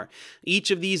far.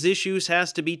 Each of these issues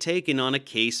has to be taken on a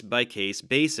case-by-case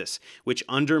basis, which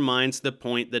undermines the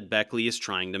point that Bechly is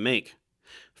trying to make.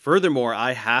 Furthermore,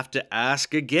 I have to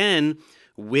ask again,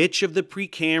 which of the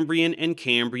Precambrian and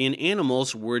Cambrian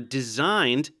animals were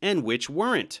designed and which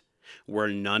weren't? Were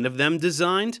none of them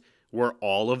designed? Were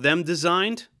all of them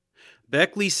designed?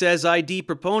 Bechly says ID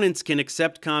proponents can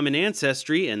accept common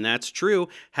ancestry, and that's true.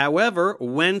 However,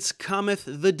 whence cometh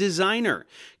the designer?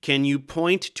 Can you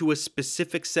point to a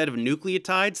specific set of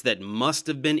nucleotides that must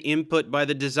have been input by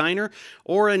the designer,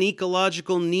 or an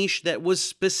ecological niche that was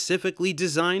specifically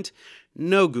designed?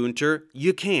 No, Günter,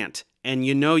 you can't. And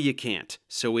you know you can't,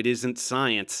 so it isn't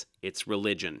science, it's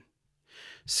religion.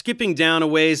 Skipping down a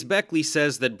ways, Bechly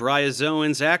says that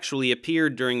bryozoans actually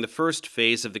appeared during the first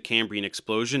phase of the Cambrian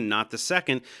explosion, not the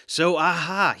second, so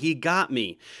aha, he got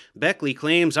me. Bechly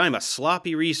claims I'm a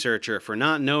sloppy researcher for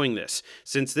not knowing this,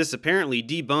 since this apparently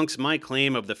debunks my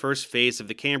claim of the first phase of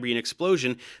the Cambrian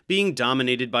explosion being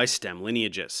dominated by stem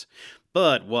lineages.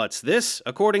 But what's this?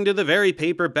 According to the very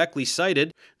paper Bechly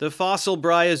cited, the fossil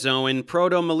bryozoan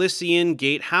Proto-Milesian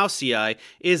Gatehousei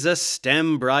is a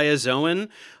stem bryozoan?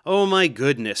 Oh my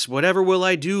goodness, whatever will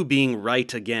I do being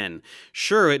right again?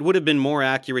 Sure, it would have been more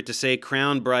accurate to say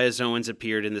crown bryozoans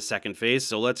appeared in the second phase,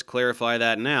 so let's clarify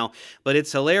that now, but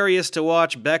it's hilarious to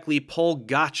watch Bechly pull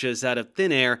gotchas out of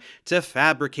thin air to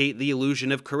fabricate the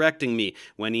illusion of correcting me,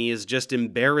 when he is just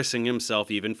embarrassing himself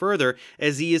even further,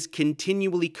 as he is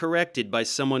continually corrected by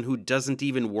someone who doesn't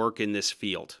even work in this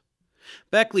field.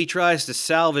 Bechly tries to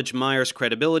salvage Meyer's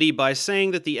credibility by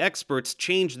saying that the experts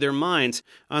changed their minds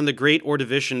on the Great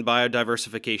Ordovician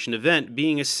biodiversification event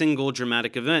being a single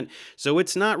dramatic event, so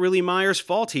it's not really Meyer's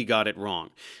fault he got it wrong.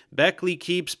 Bechly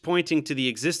keeps pointing to the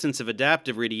existence of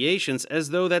adaptive radiations as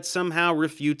though that somehow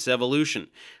refutes evolution.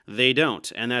 They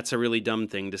don't, and that's a really dumb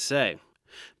thing to say.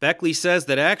 Bechly says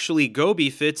that actually Gobi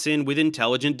fits in with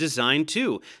intelligent design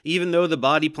too, even though the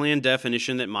body plan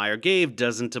definition that Meyer gave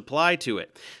doesn't apply to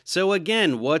it. So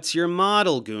again, what's your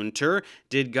model, Günter?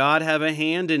 Did God have a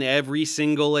hand in every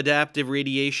single adaptive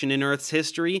radiation in Earth's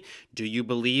history? Do you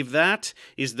believe that?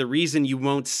 Is the reason you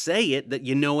won't say it that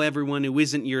you know everyone who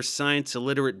isn't your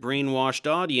science-illiterate brainwashed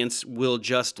audience will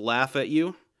just laugh at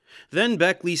you? Then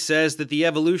Bechly says that the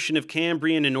evolution of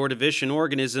Cambrian and Ordovician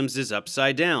organisms is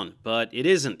upside down, but it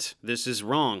isn't. This is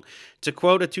wrong. To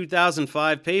quote a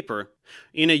 2005 paper,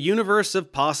 "In a universe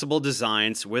of possible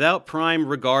designs, without prime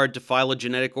regard to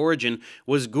phylogenetic origin,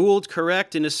 was Gould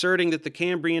correct in asserting that the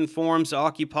Cambrian forms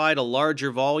occupied a larger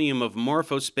volume of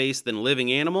morphospace than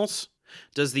living animals?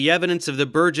 Does the evidence of the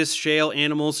Burgess Shale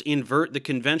animals invert the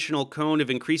conventional cone of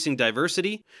increasing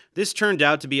diversity? This turned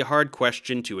out to be a hard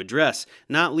question to address,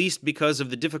 not least because of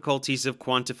the difficulties of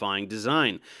quantifying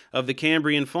design. Of the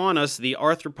Cambrian faunas, the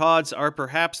arthropods are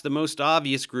perhaps the most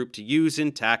obvious group to use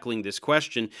in tackling this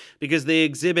question, because they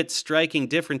exhibit striking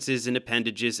differences in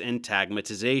appendages and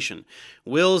tagmatization.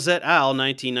 Wills et al.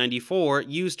 1994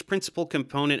 used principal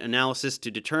component analysis to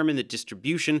determine the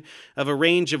distribution of a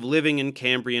range of living and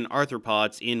Cambrian arthropods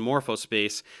in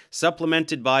morphospace,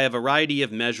 supplemented by a variety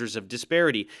of measures of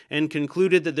disparity, and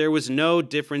concluded that there was no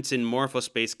difference in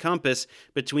morphospace compass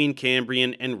between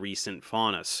Cambrian and recent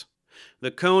faunas.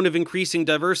 The cone of increasing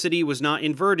diversity was not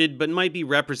inverted, but might be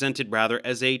represented rather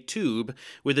as a tube,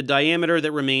 with a diameter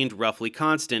that remained roughly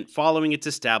constant following its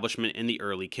establishment in the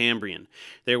early Cambrian.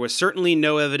 There was certainly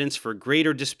no evidence for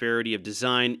greater disparity of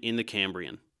design in the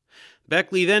Cambrian."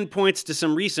 Bechly then points to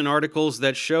some recent articles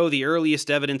that show the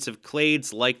earliest evidence of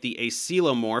clades like the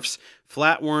acelomorphs,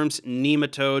 flatworms,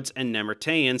 nematodes, and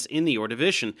nemerteans in the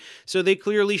Ordovician, so they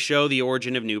clearly show the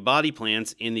origin of new body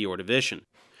plans in the Ordovician.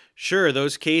 Sure,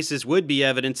 those cases would be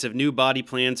evidence of new body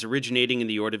plans originating in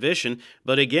the Ordovician,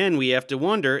 but again we have to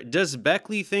wonder, does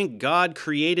Bechly think God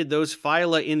created those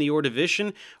phyla in the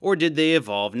Ordovician, or did they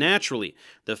evolve naturally?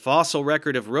 The fossil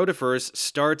record of rotifers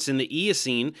starts in the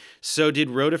Eocene, so did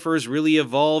rotifers really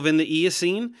evolve in the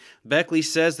Eocene? Bechly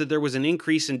says that there was an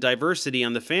increase in diversity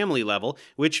on the family level,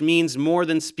 which means more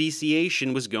than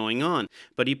speciation was going on,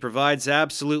 but he provides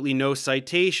absolutely no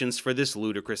citations for this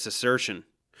ludicrous assertion.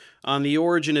 On the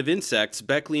origin of insects,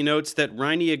 Bechly notes that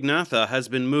Rhyniagnatha has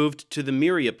been moved to the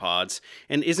myriapods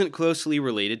and isn't closely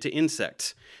related to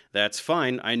insects. That's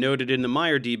fine. I noted in the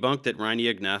Meyer debunk that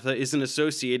Rhyniagnatha isn't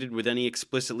associated with any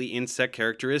explicitly insect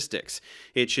characteristics.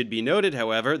 It should be noted,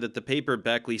 however, that the paper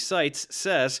Bechly cites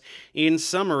says, "In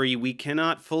summary, we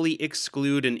cannot fully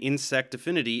exclude an insect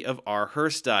affinity of R.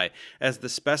 hirsti, as the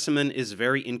specimen is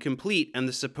very incomplete and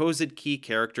the supposed key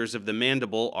characters of the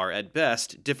mandible are at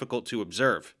best difficult to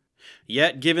observe."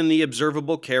 Yet, given the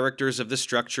observable characters of the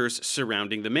structures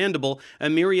surrounding the mandible, a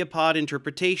myriapod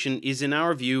interpretation is in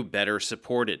our view better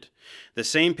supported. The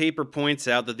same paper points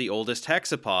out that the oldest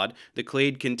hexapod, the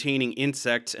clade containing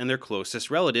insects and their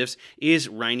closest relatives, is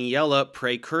Rhyniella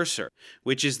precursor,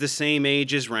 which is the same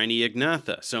age as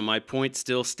Rhyniagnatha, so my point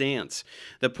still stands.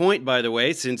 The point, by the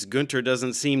way, since Günter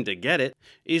doesn't seem to get it,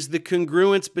 is the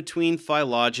congruence between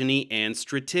phylogeny and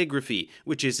stratigraphy,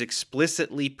 which is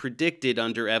explicitly predicted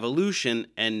under evolution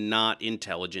and not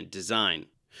intelligent design.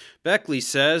 Bechly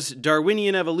says,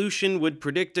 Darwinian evolution would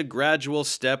predict a gradual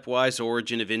stepwise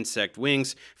origin of insect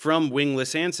wings from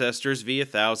wingless ancestors via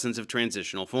thousands of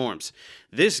transitional forms.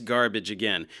 This garbage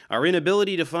again. Our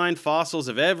inability to find fossils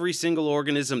of every single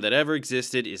organism that ever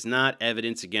existed is not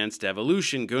evidence against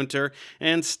evolution, Günter,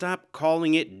 and stop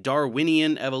calling it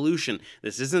Darwinian evolution.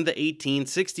 This isn't the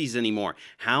 1860s anymore.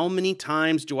 How many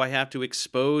times do I have to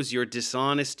expose your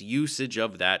dishonest usage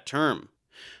of that term?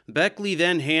 Bechly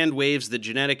then hand-waves the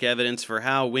genetic evidence for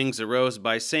how wings arose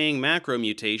by saying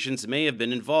macromutations may have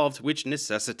been involved which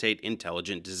necessitate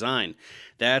intelligent design.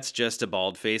 That's just a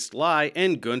bald-faced lie,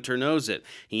 and Günter knows it.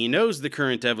 He knows the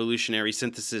current evolutionary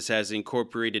synthesis has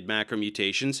incorporated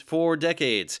macromutations for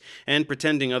decades, and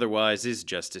pretending otherwise is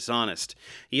just dishonest.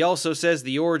 He also says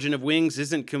the origin of wings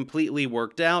isn't completely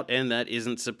worked out, and that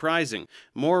isn't surprising.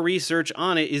 More research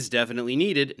on it is definitely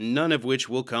needed, none of which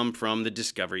will come from the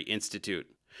Discovery Institute.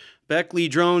 Bechly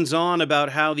drones on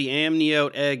about how the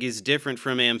amniote egg is different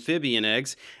from amphibian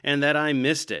eggs, and that I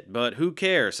missed it, but who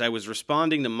cares? I was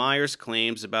responding to Meyer's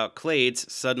claims about clades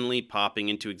suddenly popping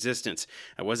into existence.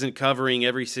 I wasn't covering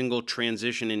every single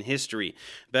transition in history.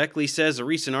 Bechly says a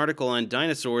recent article on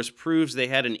dinosaurs proves they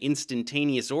had an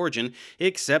instantaneous origin,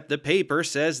 except the paper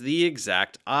says the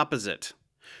exact opposite.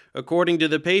 According to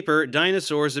the paper,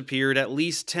 dinosaurs appeared at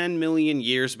least 10 million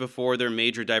years before their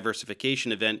major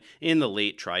diversification event in the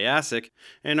late Triassic,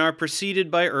 and are preceded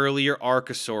by earlier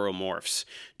archosauromorphs.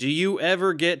 Do you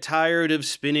ever get tired of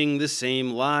spinning the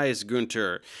same lies,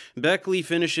 Günter? Bechly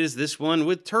finishes this one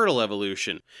with turtle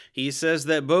evolution. He says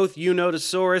that both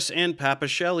Eunotosaurus and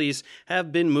Papacheles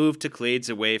have been moved to clades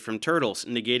away from turtles,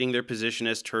 negating their position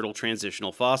as turtle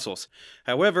transitional fossils.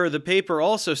 However, the paper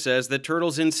also says that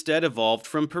turtles instead evolved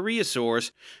from Parasaurs,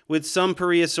 with some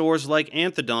parasaurs like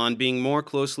Anthodon being more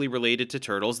closely related to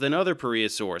turtles than other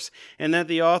parasaurs, and that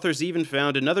the authors even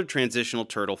found another transitional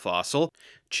turtle fossil,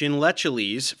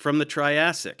 Chinlecheles, from the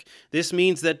Triassic. This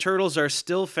means that turtles are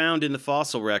still found in the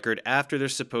fossil record after their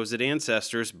supposed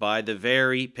ancestors by the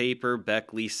very paper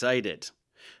Bechly cited.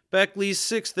 Bechly's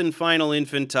sixth and final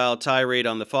infantile tirade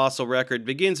on the fossil record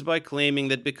begins by claiming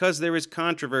that because there is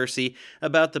controversy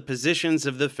about the positions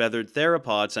of the feathered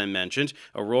theropods I mentioned,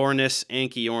 Aurornis,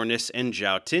 Anchiornis, and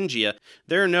Zhoutingia,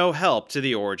 they're no help to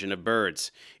the origin of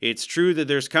birds. It's true that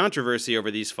there's controversy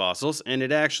over these fossils, and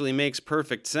it actually makes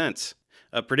perfect sense.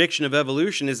 A prediction of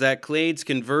evolution is that clades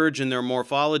converge in their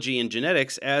morphology and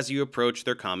genetics as you approach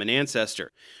their common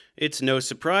ancestor. It's no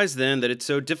surprise, then, that it's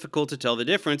so difficult to tell the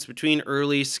difference between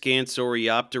early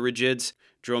Scansoriopterigids,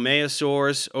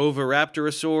 dromaeosaurs,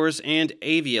 oviraptorosaurs, and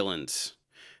aviolans.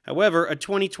 However, a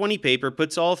 2020 paper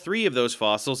puts all three of those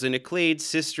fossils in a clade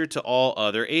sister to all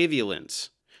other aviolans.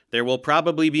 There will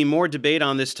probably be more debate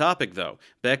on this topic, though.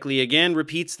 Bechly again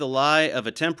repeats the lie of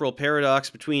a temporal paradox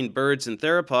between birds and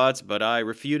theropods, but I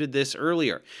refuted this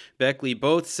earlier. Bechly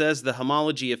both says the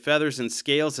homology of feathers and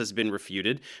scales has been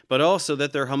refuted, but also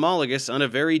that they're homologous on a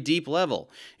very deep level.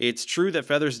 It's true that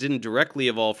feathers didn't directly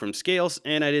evolve from scales,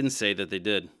 and I didn't say that they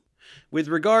did. With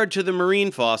regard to the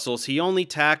marine fossils, he only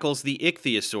tackles the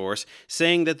ichthyosaurs,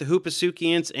 saying that the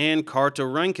Hupasuchians and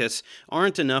Cartorhynchus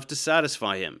aren't enough to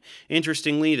satisfy him.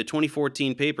 Interestingly, the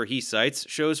 2014 paper he cites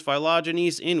shows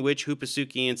phylogenies in which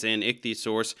Hupasuchians and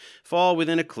ichthyosaurs fall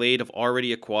within a clade of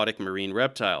already aquatic marine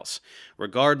reptiles.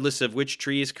 Regardless of which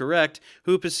tree is correct,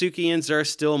 Hupasuchians are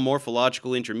still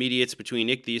morphological intermediates between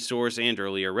ichthyosaurs and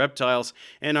earlier reptiles,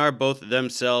 and are both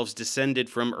themselves descended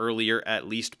from earlier, at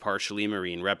least partially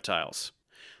marine reptiles.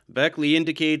 Bechly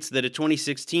indicates that a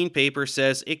 2016 paper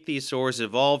says ichthyosaurs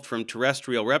evolved from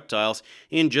terrestrial reptiles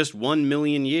in just 1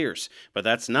 million years, but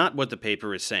that's not what the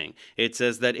paper is saying. It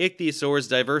says that ichthyosaurs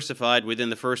diversified within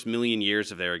the first million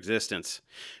years of their existence.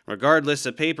 Regardless,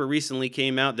 a paper recently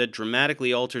came out that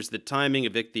dramatically alters the timing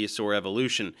of ichthyosaur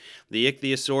evolution. The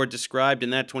ichthyosaur described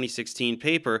in that 2016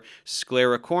 paper,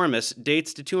 Sclerocormus,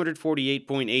 dates to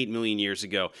 248.8 million years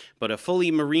ago, but a fully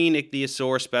marine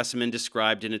ichthyosaur specimen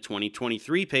described in a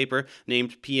 2023 paper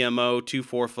named PMO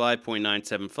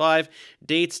 245.975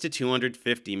 dates to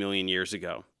 250 million years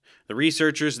ago. The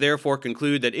researchers therefore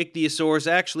conclude that ichthyosaurs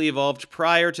actually evolved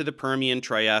prior to the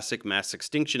Permian-Triassic mass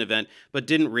extinction event, but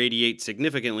didn't radiate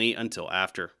significantly until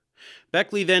after.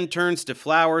 Bechly then turns to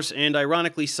flowers and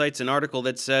ironically cites an article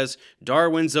that says,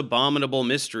 Darwin's Abominable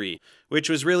Mystery, which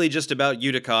was really just about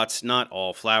eudicots, not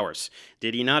all flowers.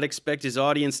 Did he not expect his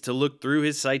audience to look through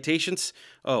his citations?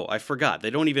 Oh, I forgot, they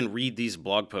don't even read these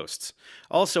blog posts.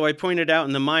 Also, I pointed out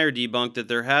in the Meyer debunk that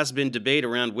there has been debate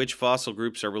around which fossil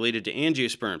groups are related to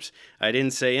angiosperms. I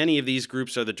didn't say any of these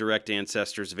groups are the direct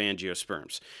ancestors of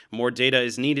angiosperms. More data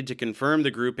is needed to confirm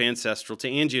the group ancestral to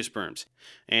angiosperms.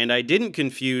 And I didn't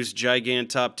confuse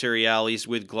Gigantopterales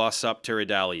with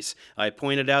Glossopteridales. I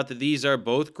pointed out that these are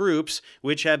both groups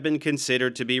which have been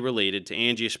considered to be related to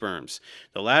angiosperms.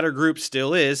 The latter group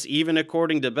still is, even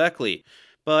according to Bechly.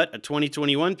 But a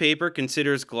 2021 paper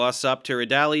considers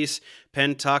Glossopteridales,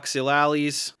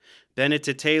 Pentoxylales,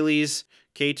 Benetitales,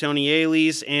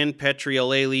 Catoniales, and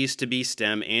Petriolales to be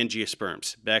stem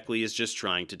angiosperms. Bechly is just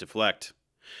trying to deflect.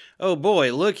 Oh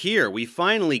boy, look here, we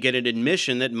finally get an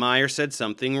admission that Meyer said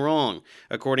something wrong.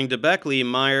 According to Bechly,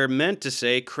 Meyer meant to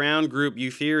say crown group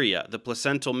Eutheria, the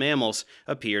placental mammals,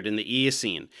 appeared in the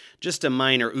Eocene. Just a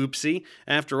minor oopsie.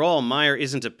 After all, Meyer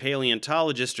isn't a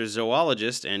paleontologist or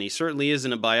zoologist, and he certainly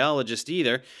isn't a biologist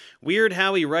either. Weird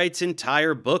how he writes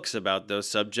entire books about those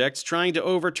subjects, trying to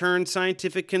overturn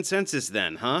scientific consensus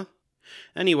then, huh?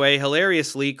 Anyway,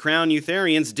 hilariously, crown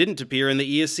eutherians didn't appear in the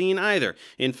Eocene either.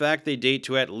 In fact, they date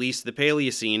to at least the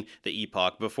Paleocene, the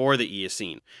epoch before the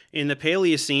Eocene. In the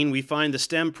Paleocene, we find the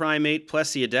stem primate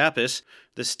Plesiodapus,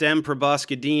 the stem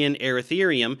proboscidean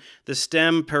Erytherium, the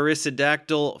stem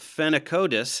perissodactyl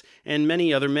Phenacodus, and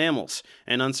many other mammals.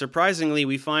 And unsurprisingly,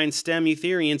 we find stem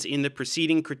eutherians in the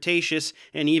preceding Cretaceous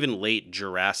and even late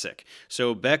Jurassic.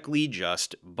 So Bechly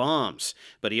just bombs.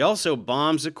 But he also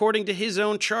bombs according to his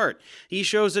own chart. He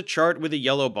shows a chart with a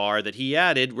yellow bar that he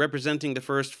added representing the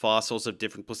first fossils of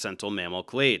different placental mammal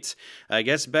clades. I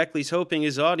guess Bechly's hoping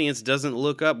his audience doesn't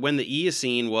look up when the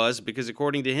Eocene was, because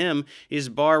according to him, his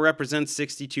bar represents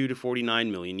 62 to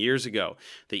 49 million years ago.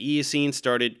 The Eocene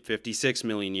started 56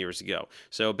 million years ago,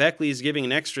 so Bechly is giving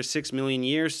an extra 6 million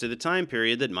years to the time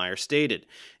period that Meyer stated.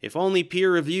 If only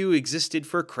peer review existed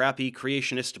for crappy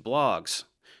creationist blogs.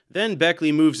 Then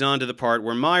Bechly moves on to the part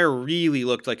where Meyer really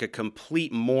looked like a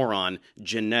complete moron,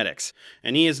 genetics.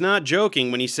 And he is not joking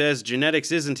when he says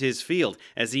genetics isn't his field,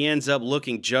 as he ends up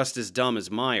looking just as dumb as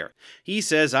Meyer. He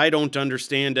says, I don't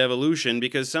understand evolution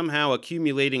because somehow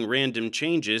accumulating random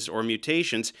changes or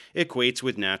mutations equates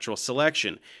with natural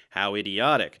selection. How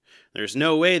idiotic. There's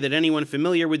no way that anyone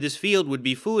familiar with this field would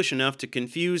be foolish enough to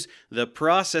confuse the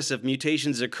process of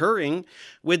mutations occurring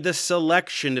with the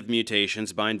selection of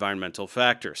mutations by environmental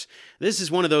factors. This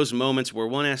is one of those moments where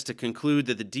one has to conclude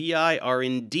that the DI are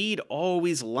indeed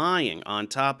always lying on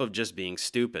top of just being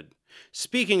stupid.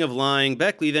 Speaking of lying,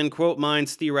 Bechly then quote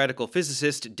mines theoretical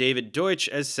physicist David Deutsch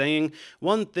as saying,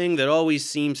 one thing that always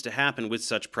seems to happen with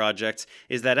such projects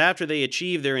is that after they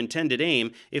achieve their intended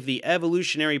aim, if the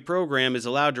evolutionary program is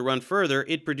allowed to run further,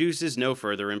 it produces no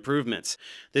further improvements.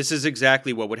 This is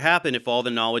exactly what would happen if all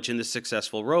the knowledge in the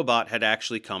successful robot had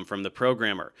actually come from the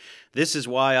programmer. This is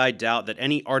why I doubt that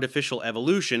any artificial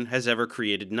evolution has ever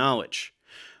created knowledge.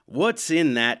 What's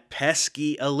in that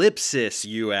pesky ellipsis,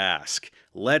 you ask?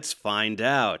 Let's find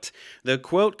out. The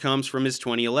quote comes from his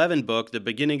 2011 book, The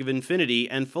Beginning of Infinity,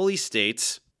 and fully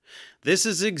states, this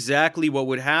is exactly what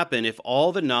would happen if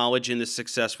all the knowledge in the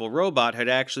successful robot had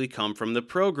actually come from the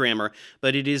programmer,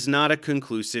 but it is not a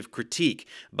conclusive critique.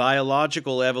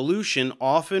 Biological evolution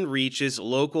often reaches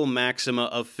local maxima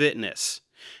of fitness.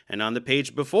 And on the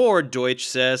page before, Deutsch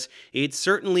says, it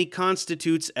certainly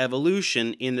constitutes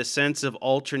evolution in the sense of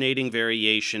alternating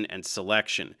variation and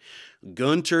selection.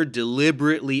 Günter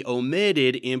deliberately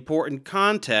omitted important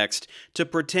context to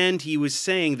pretend he was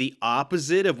saying the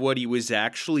opposite of what he was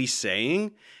actually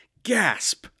saying?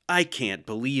 Gasp! I can't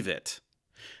believe it.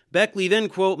 Bechly then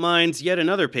quote mines yet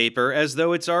another paper as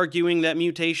though it's arguing that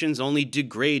mutations only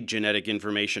degrade genetic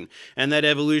information, and that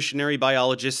evolutionary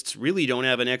biologists really don't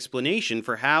have an explanation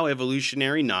for how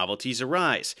evolutionary novelties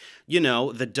arise. You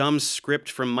know, the dumb script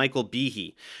from Michael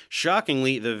Behe.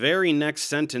 Shockingly, the very next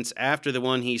sentence after the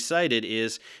one he cited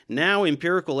is, now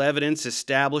empirical evidence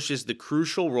establishes the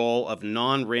crucial role of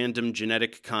non-random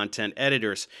genetic content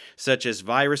editors, such as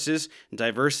viruses,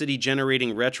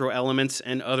 diversity-generating retroelements,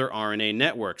 and other RNA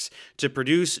networks, to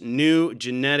produce new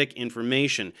genetic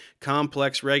information,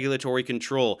 complex regulatory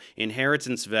control,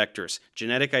 inheritance vectors,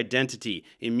 genetic identity,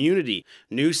 immunity,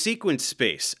 new sequence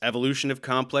space, evolution of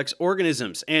complex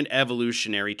organisms, and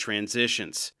evolutionary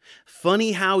transitions.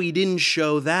 Funny how he didn't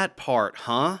show that part,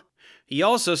 huh? He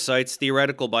also cites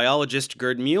theoretical biologist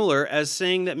Gerd Mueller as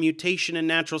saying that mutation and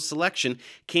natural selection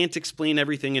can't explain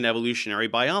everything in evolutionary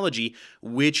biology,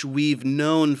 which we've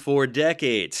known for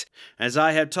decades. As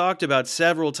I have talked about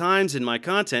several times in my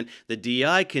content, the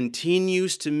DI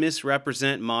continues to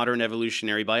misrepresent modern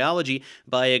evolutionary biology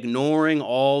by ignoring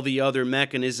all the other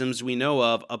mechanisms we know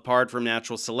of apart from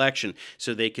natural selection,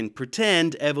 so they can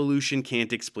pretend evolution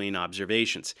can't explain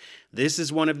observations. This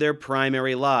is one of their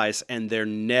primary lies, and they're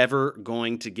never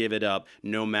going to give it up,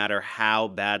 no matter how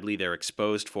badly they're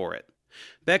exposed for it.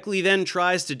 Bechly then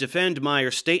tries to defend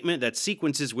Meyer's statement that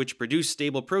sequences which produce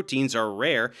stable proteins are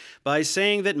rare by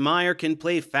saying that Meyer can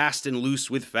play fast and loose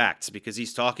with facts because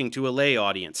he's talking to a lay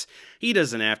audience. He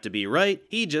doesn't have to be right,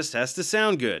 he just has to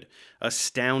sound good.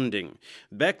 Astounding.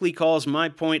 Bechly calls my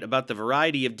point about the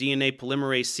variety of DNA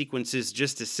polymerase sequences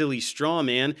just a silly straw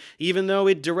man, even though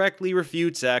it directly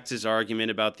refutes Axe's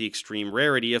argument about the extreme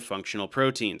rarity of functional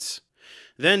proteins.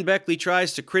 Then Bechly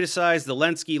tries to criticize the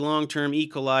Lenski long-term E.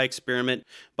 coli experiment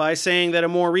by saying that a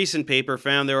more recent paper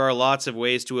found there are lots of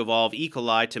ways to evolve E.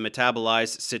 coli to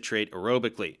metabolize citrate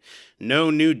aerobically. No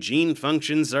new gene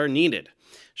functions are needed.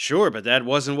 Sure, but that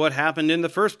wasn't what happened in the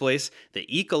first place. The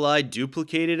E. coli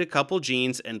duplicated a couple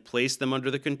genes and placed them under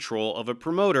the control of a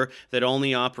promoter that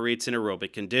only operates in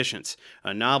aerobic conditions.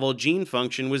 A novel gene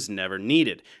function was never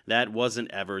needed. That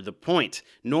wasn't ever the point,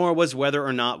 nor was whether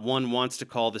or not one wants to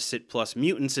call the CIT+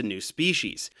 mutants a new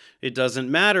species. It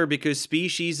doesn't matter because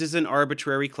species is an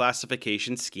arbitrary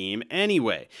classification scheme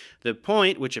anyway. The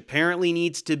point, which apparently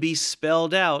needs to be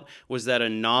spelled out, was that a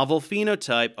novel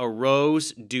phenotype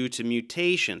arose due to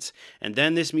mutations, and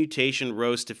then this mutation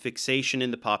rose to fixation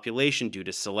in the population due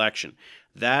to selection.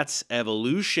 That's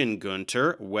evolution,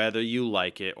 Günter, whether you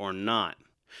like it or not.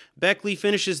 Bechly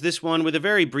finishes this one with a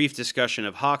very brief discussion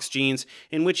of Hox genes,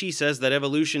 in which he says that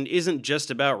evolution isn't just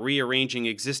about rearranging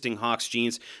existing Hox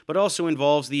genes, but also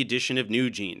involves the addition of new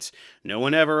genes. No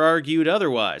one ever argued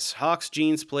otherwise. Hox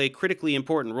genes play critically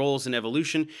important roles in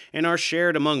evolution and are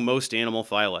shared among most animal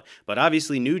phyla, but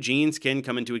obviously new genes can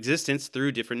come into existence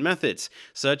through different methods,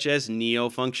 such as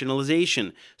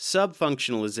neofunctionalization,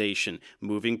 subfunctionalization,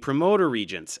 moving promoter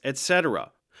regions,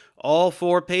 etc. All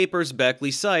 4 papers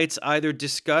Bechly cites either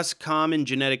discuss common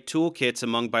genetic toolkits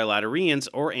among bilaterians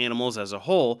or animals as a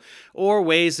whole, or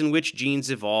ways in which genes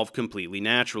evolve completely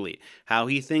naturally. How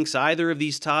he thinks either of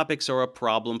these topics are a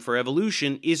problem for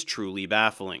evolution is truly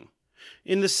baffling.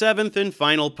 In the 7th and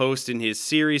final post in his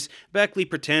series, Bechly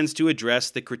pretends to address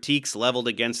the critiques leveled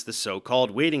against the so-called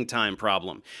waiting time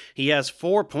problem. He has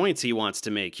 4 points he wants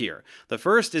to make here. The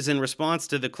first is in response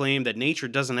to the claim that nature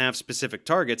doesn't have specific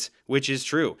targets, which is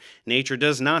true. Nature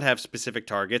does not have specific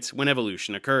targets when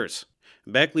evolution occurs.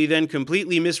 Bechly then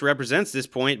completely misrepresents this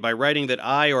point by writing that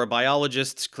I or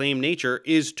biologists claim nature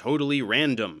is totally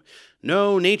random.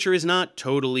 No, nature is not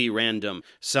totally random.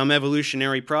 Some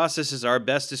evolutionary processes are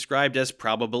best described as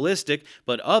probabilistic,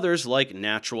 but others, like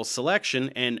natural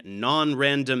selection and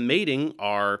non-random mating,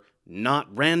 are not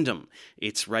random.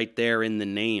 It's right there in the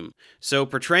name. So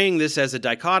portraying this as a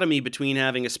dichotomy between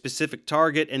having a specific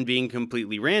target and being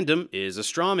completely random is a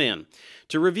straw man.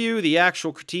 To review, the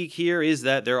actual critique here is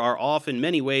that there are often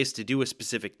many ways to do a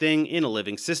specific thing in a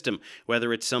living system,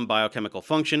 whether it's some biochemical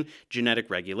function, genetic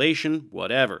regulation,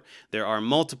 whatever. There are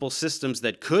multiple systems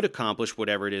that could accomplish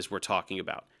whatever it is we're talking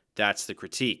about. That's the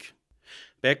critique.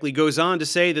 Bechly goes on to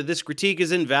say that this critique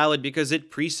is invalid because it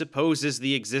presupposes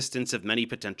the existence of many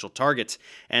potential targets,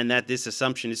 and that this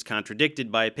assumption is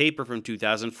contradicted by a paper from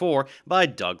 2004 by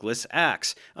Douglas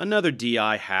Axe, another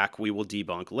DI hack we will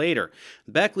debunk later.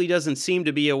 Bechly doesn't seem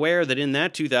to be aware that in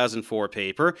that 2004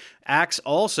 paper, Axe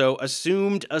also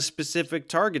assumed a specific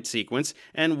target sequence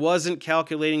and wasn't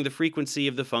calculating the frequency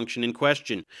of the function in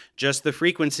question, just the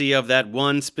frequency of that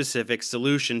one specific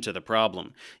solution to the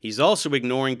problem. He's also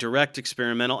ignoring direct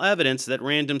experimental evidence that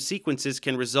random sequences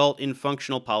can result in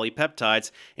functional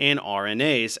polypeptides and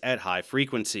RNAs at high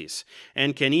frequencies,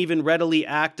 and can even readily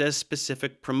act as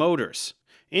specific promoters.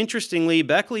 Interestingly,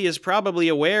 Bechly is probably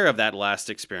aware of that last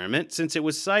experiment since it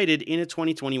was cited in a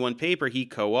 2021 paper he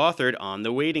co-authored on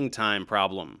the waiting time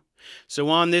problem. So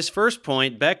on this first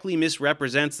point, Bechly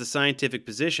misrepresents the scientific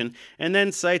position and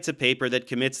then cites a paper that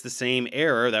commits the same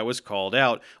error that was called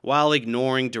out, while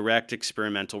ignoring direct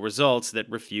experimental results that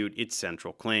refute its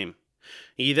central claim.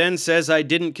 He then says I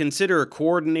didn't consider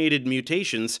coordinated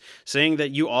mutations, saying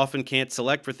that you often can't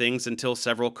select for things until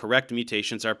several correct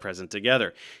mutations are present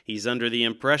together. He's under the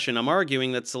impression I'm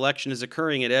arguing that selection is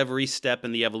occurring at every step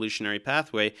in the evolutionary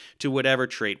pathway to whatever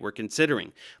trait we're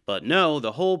considering. But no,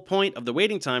 the whole point of the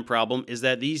waiting time problem is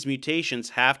that these mutations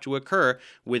have to occur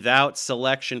without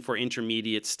selection for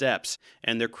intermediate steps,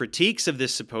 and the critiques of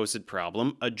this supposed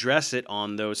problem address it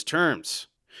on those terms.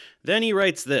 Then he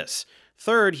writes this.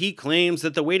 Third, he claims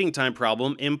that the waiting time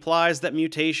problem implies that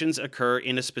mutations occur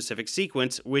in a specific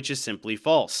sequence, which is simply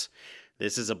false.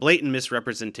 This is a blatant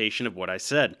misrepresentation of what I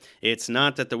said. It's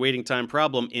not that the waiting time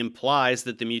problem implies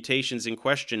that the mutations in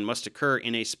question must occur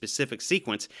in a specific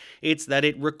sequence, it's that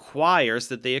it requires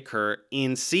that they occur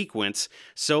in sequence,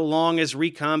 so long as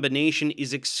recombination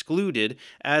is excluded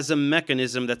as a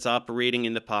mechanism that's operating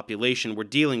in the population we're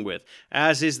dealing with,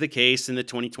 as is the case in the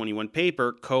 2021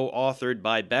 paper co-authored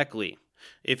by Bechly.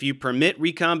 If you permit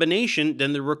recombination,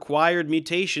 then the required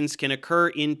mutations can occur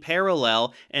in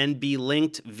parallel and be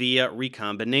linked via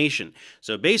recombination.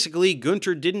 So basically,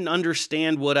 Günter didn't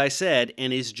understand what I said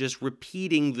and is just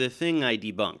repeating the thing I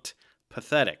debunked.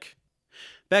 Pathetic.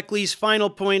 Bechly's final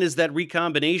point is that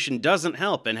recombination doesn't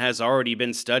help and has already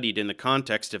been studied in the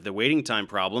context of the waiting time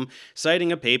problem,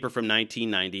 citing a paper from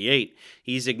 1998.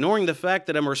 He's ignoring the fact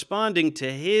that I'm responding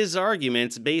to his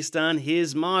arguments based on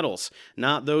his models,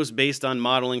 not those based on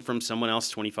modeling from someone else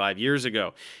 25 years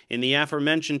ago. In the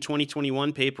aforementioned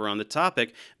 2021 paper on the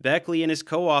topic, Bechly and his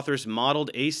co-authors modeled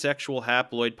asexual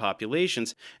haploid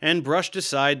populations and brushed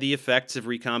aside the effects of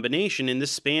recombination in the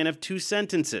span of 2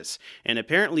 sentences, and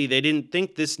apparently they didn't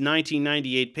think this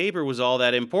 1998 paper was all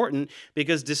that important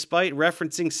because despite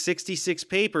referencing 66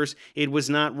 papers, it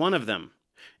was not one of them.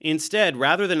 Instead,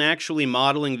 rather than actually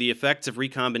modeling the effects of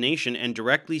recombination and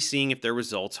directly seeing if their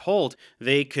results hold,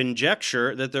 they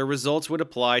conjecture that their results would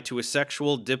apply to a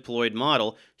sexual diploid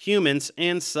model, humans,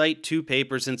 and cite 2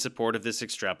 papers in support of this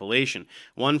extrapolation,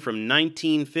 one from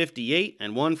 1958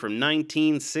 and one from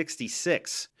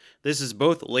 1966. This is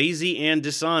both lazy and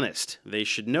dishonest. They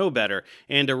should know better,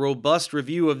 and a robust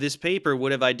review of this paper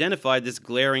would have identified this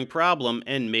glaring problem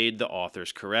and made the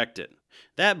authors correct it.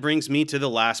 That brings me to the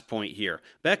last point here.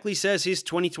 Bechly says his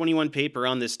 2021 paper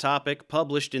on this topic,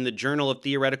 published in the Journal of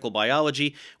Theoretical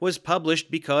Biology, was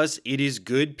published because it is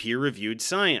good peer-reviewed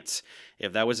science.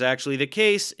 If that was actually the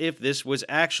case, if this was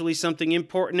actually something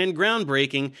important and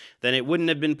groundbreaking, then it wouldn't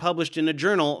have been published in a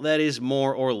journal that is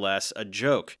more or less a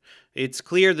joke. It's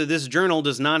clear that this journal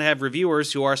does not have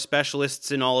reviewers who are specialists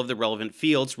in all of the relevant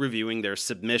fields reviewing their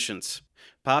submissions.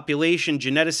 Population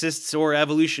geneticists or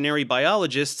evolutionary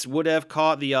biologists would have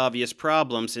caught the obvious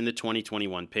problems in the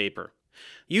 2021 paper.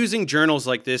 Using journals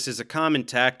like this is a common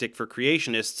tactic for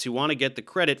creationists who want to get the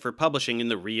credit for publishing in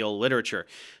the real literature.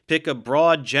 Pick a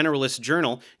broad generalist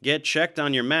journal, get checked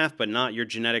on your math but not your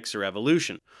genetics or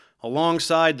evolution.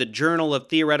 Alongside the Journal of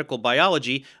Theoretical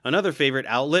Biology, another favorite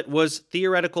outlet was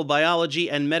Theoretical Biology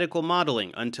and Medical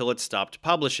Modeling until it stopped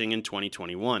publishing in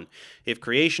 2021. If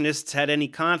creationists had any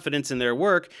confidence in their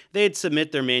work, they'd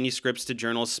submit their manuscripts to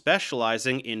journals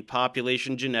specializing in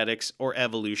population genetics or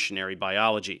evolutionary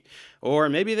biology. Or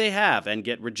maybe they have and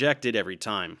get rejected every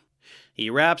time. He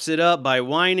wraps it up by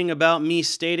whining about me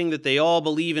stating that they all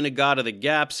believe in a god of the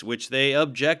gaps, which they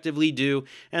objectively do,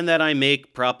 and that I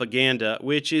make propaganda,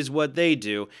 which is what they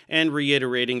do, and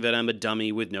reiterating that I'm a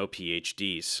dummy with no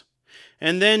PhDs.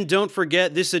 And then don't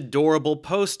forget this adorable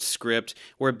postscript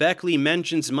where Bechly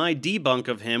mentions my debunk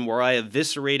of him where I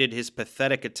eviscerated his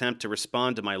pathetic attempt to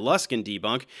respond to my Luskin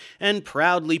debunk and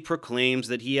proudly proclaims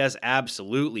that he has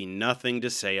absolutely nothing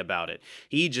to say about it.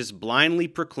 He just blindly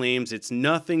proclaims it's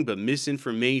nothing but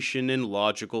misinformation and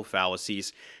logical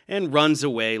fallacies and runs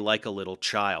away like a little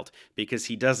child because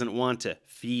he doesn't want to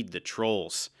feed the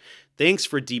trolls. Thanks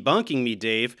for debunking me,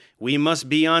 Dave. We must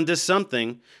be onto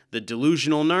something. The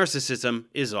delusional narcissism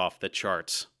is off the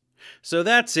charts. So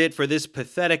that's it for this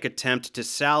pathetic attempt to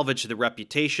salvage the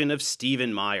reputation of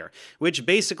Stephen Meyer, which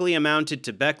basically amounted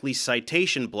to Bechly's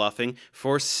citation bluffing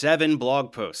for 7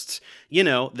 blog posts. You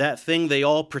know, that thing they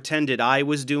all pretended I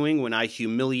was doing when I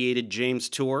humiliated James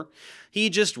Tour. He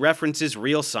just references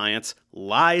real science,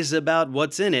 lies about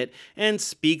what's in it, and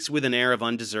speaks with an air of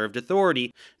undeserved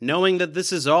authority, knowing that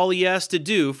this is all he has to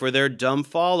do for their dumb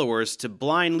followers to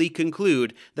blindly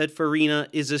conclude that Farina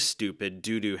is a stupid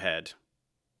doo-doo head.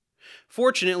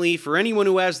 Fortunately, for anyone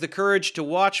who has the courage to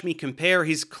watch me compare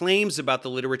his claims about the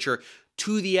literature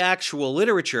to the actual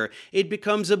literature, it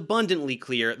becomes abundantly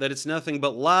clear that it's nothing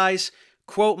but lies,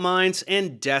 quote mines,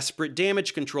 and desperate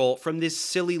damage control from this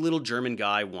silly little German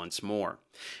guy once more.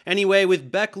 Anyway,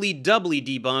 with Bechly doubly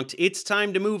debunked, it's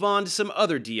time to move on to some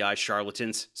other DI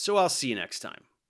charlatans, so I'll see you next time.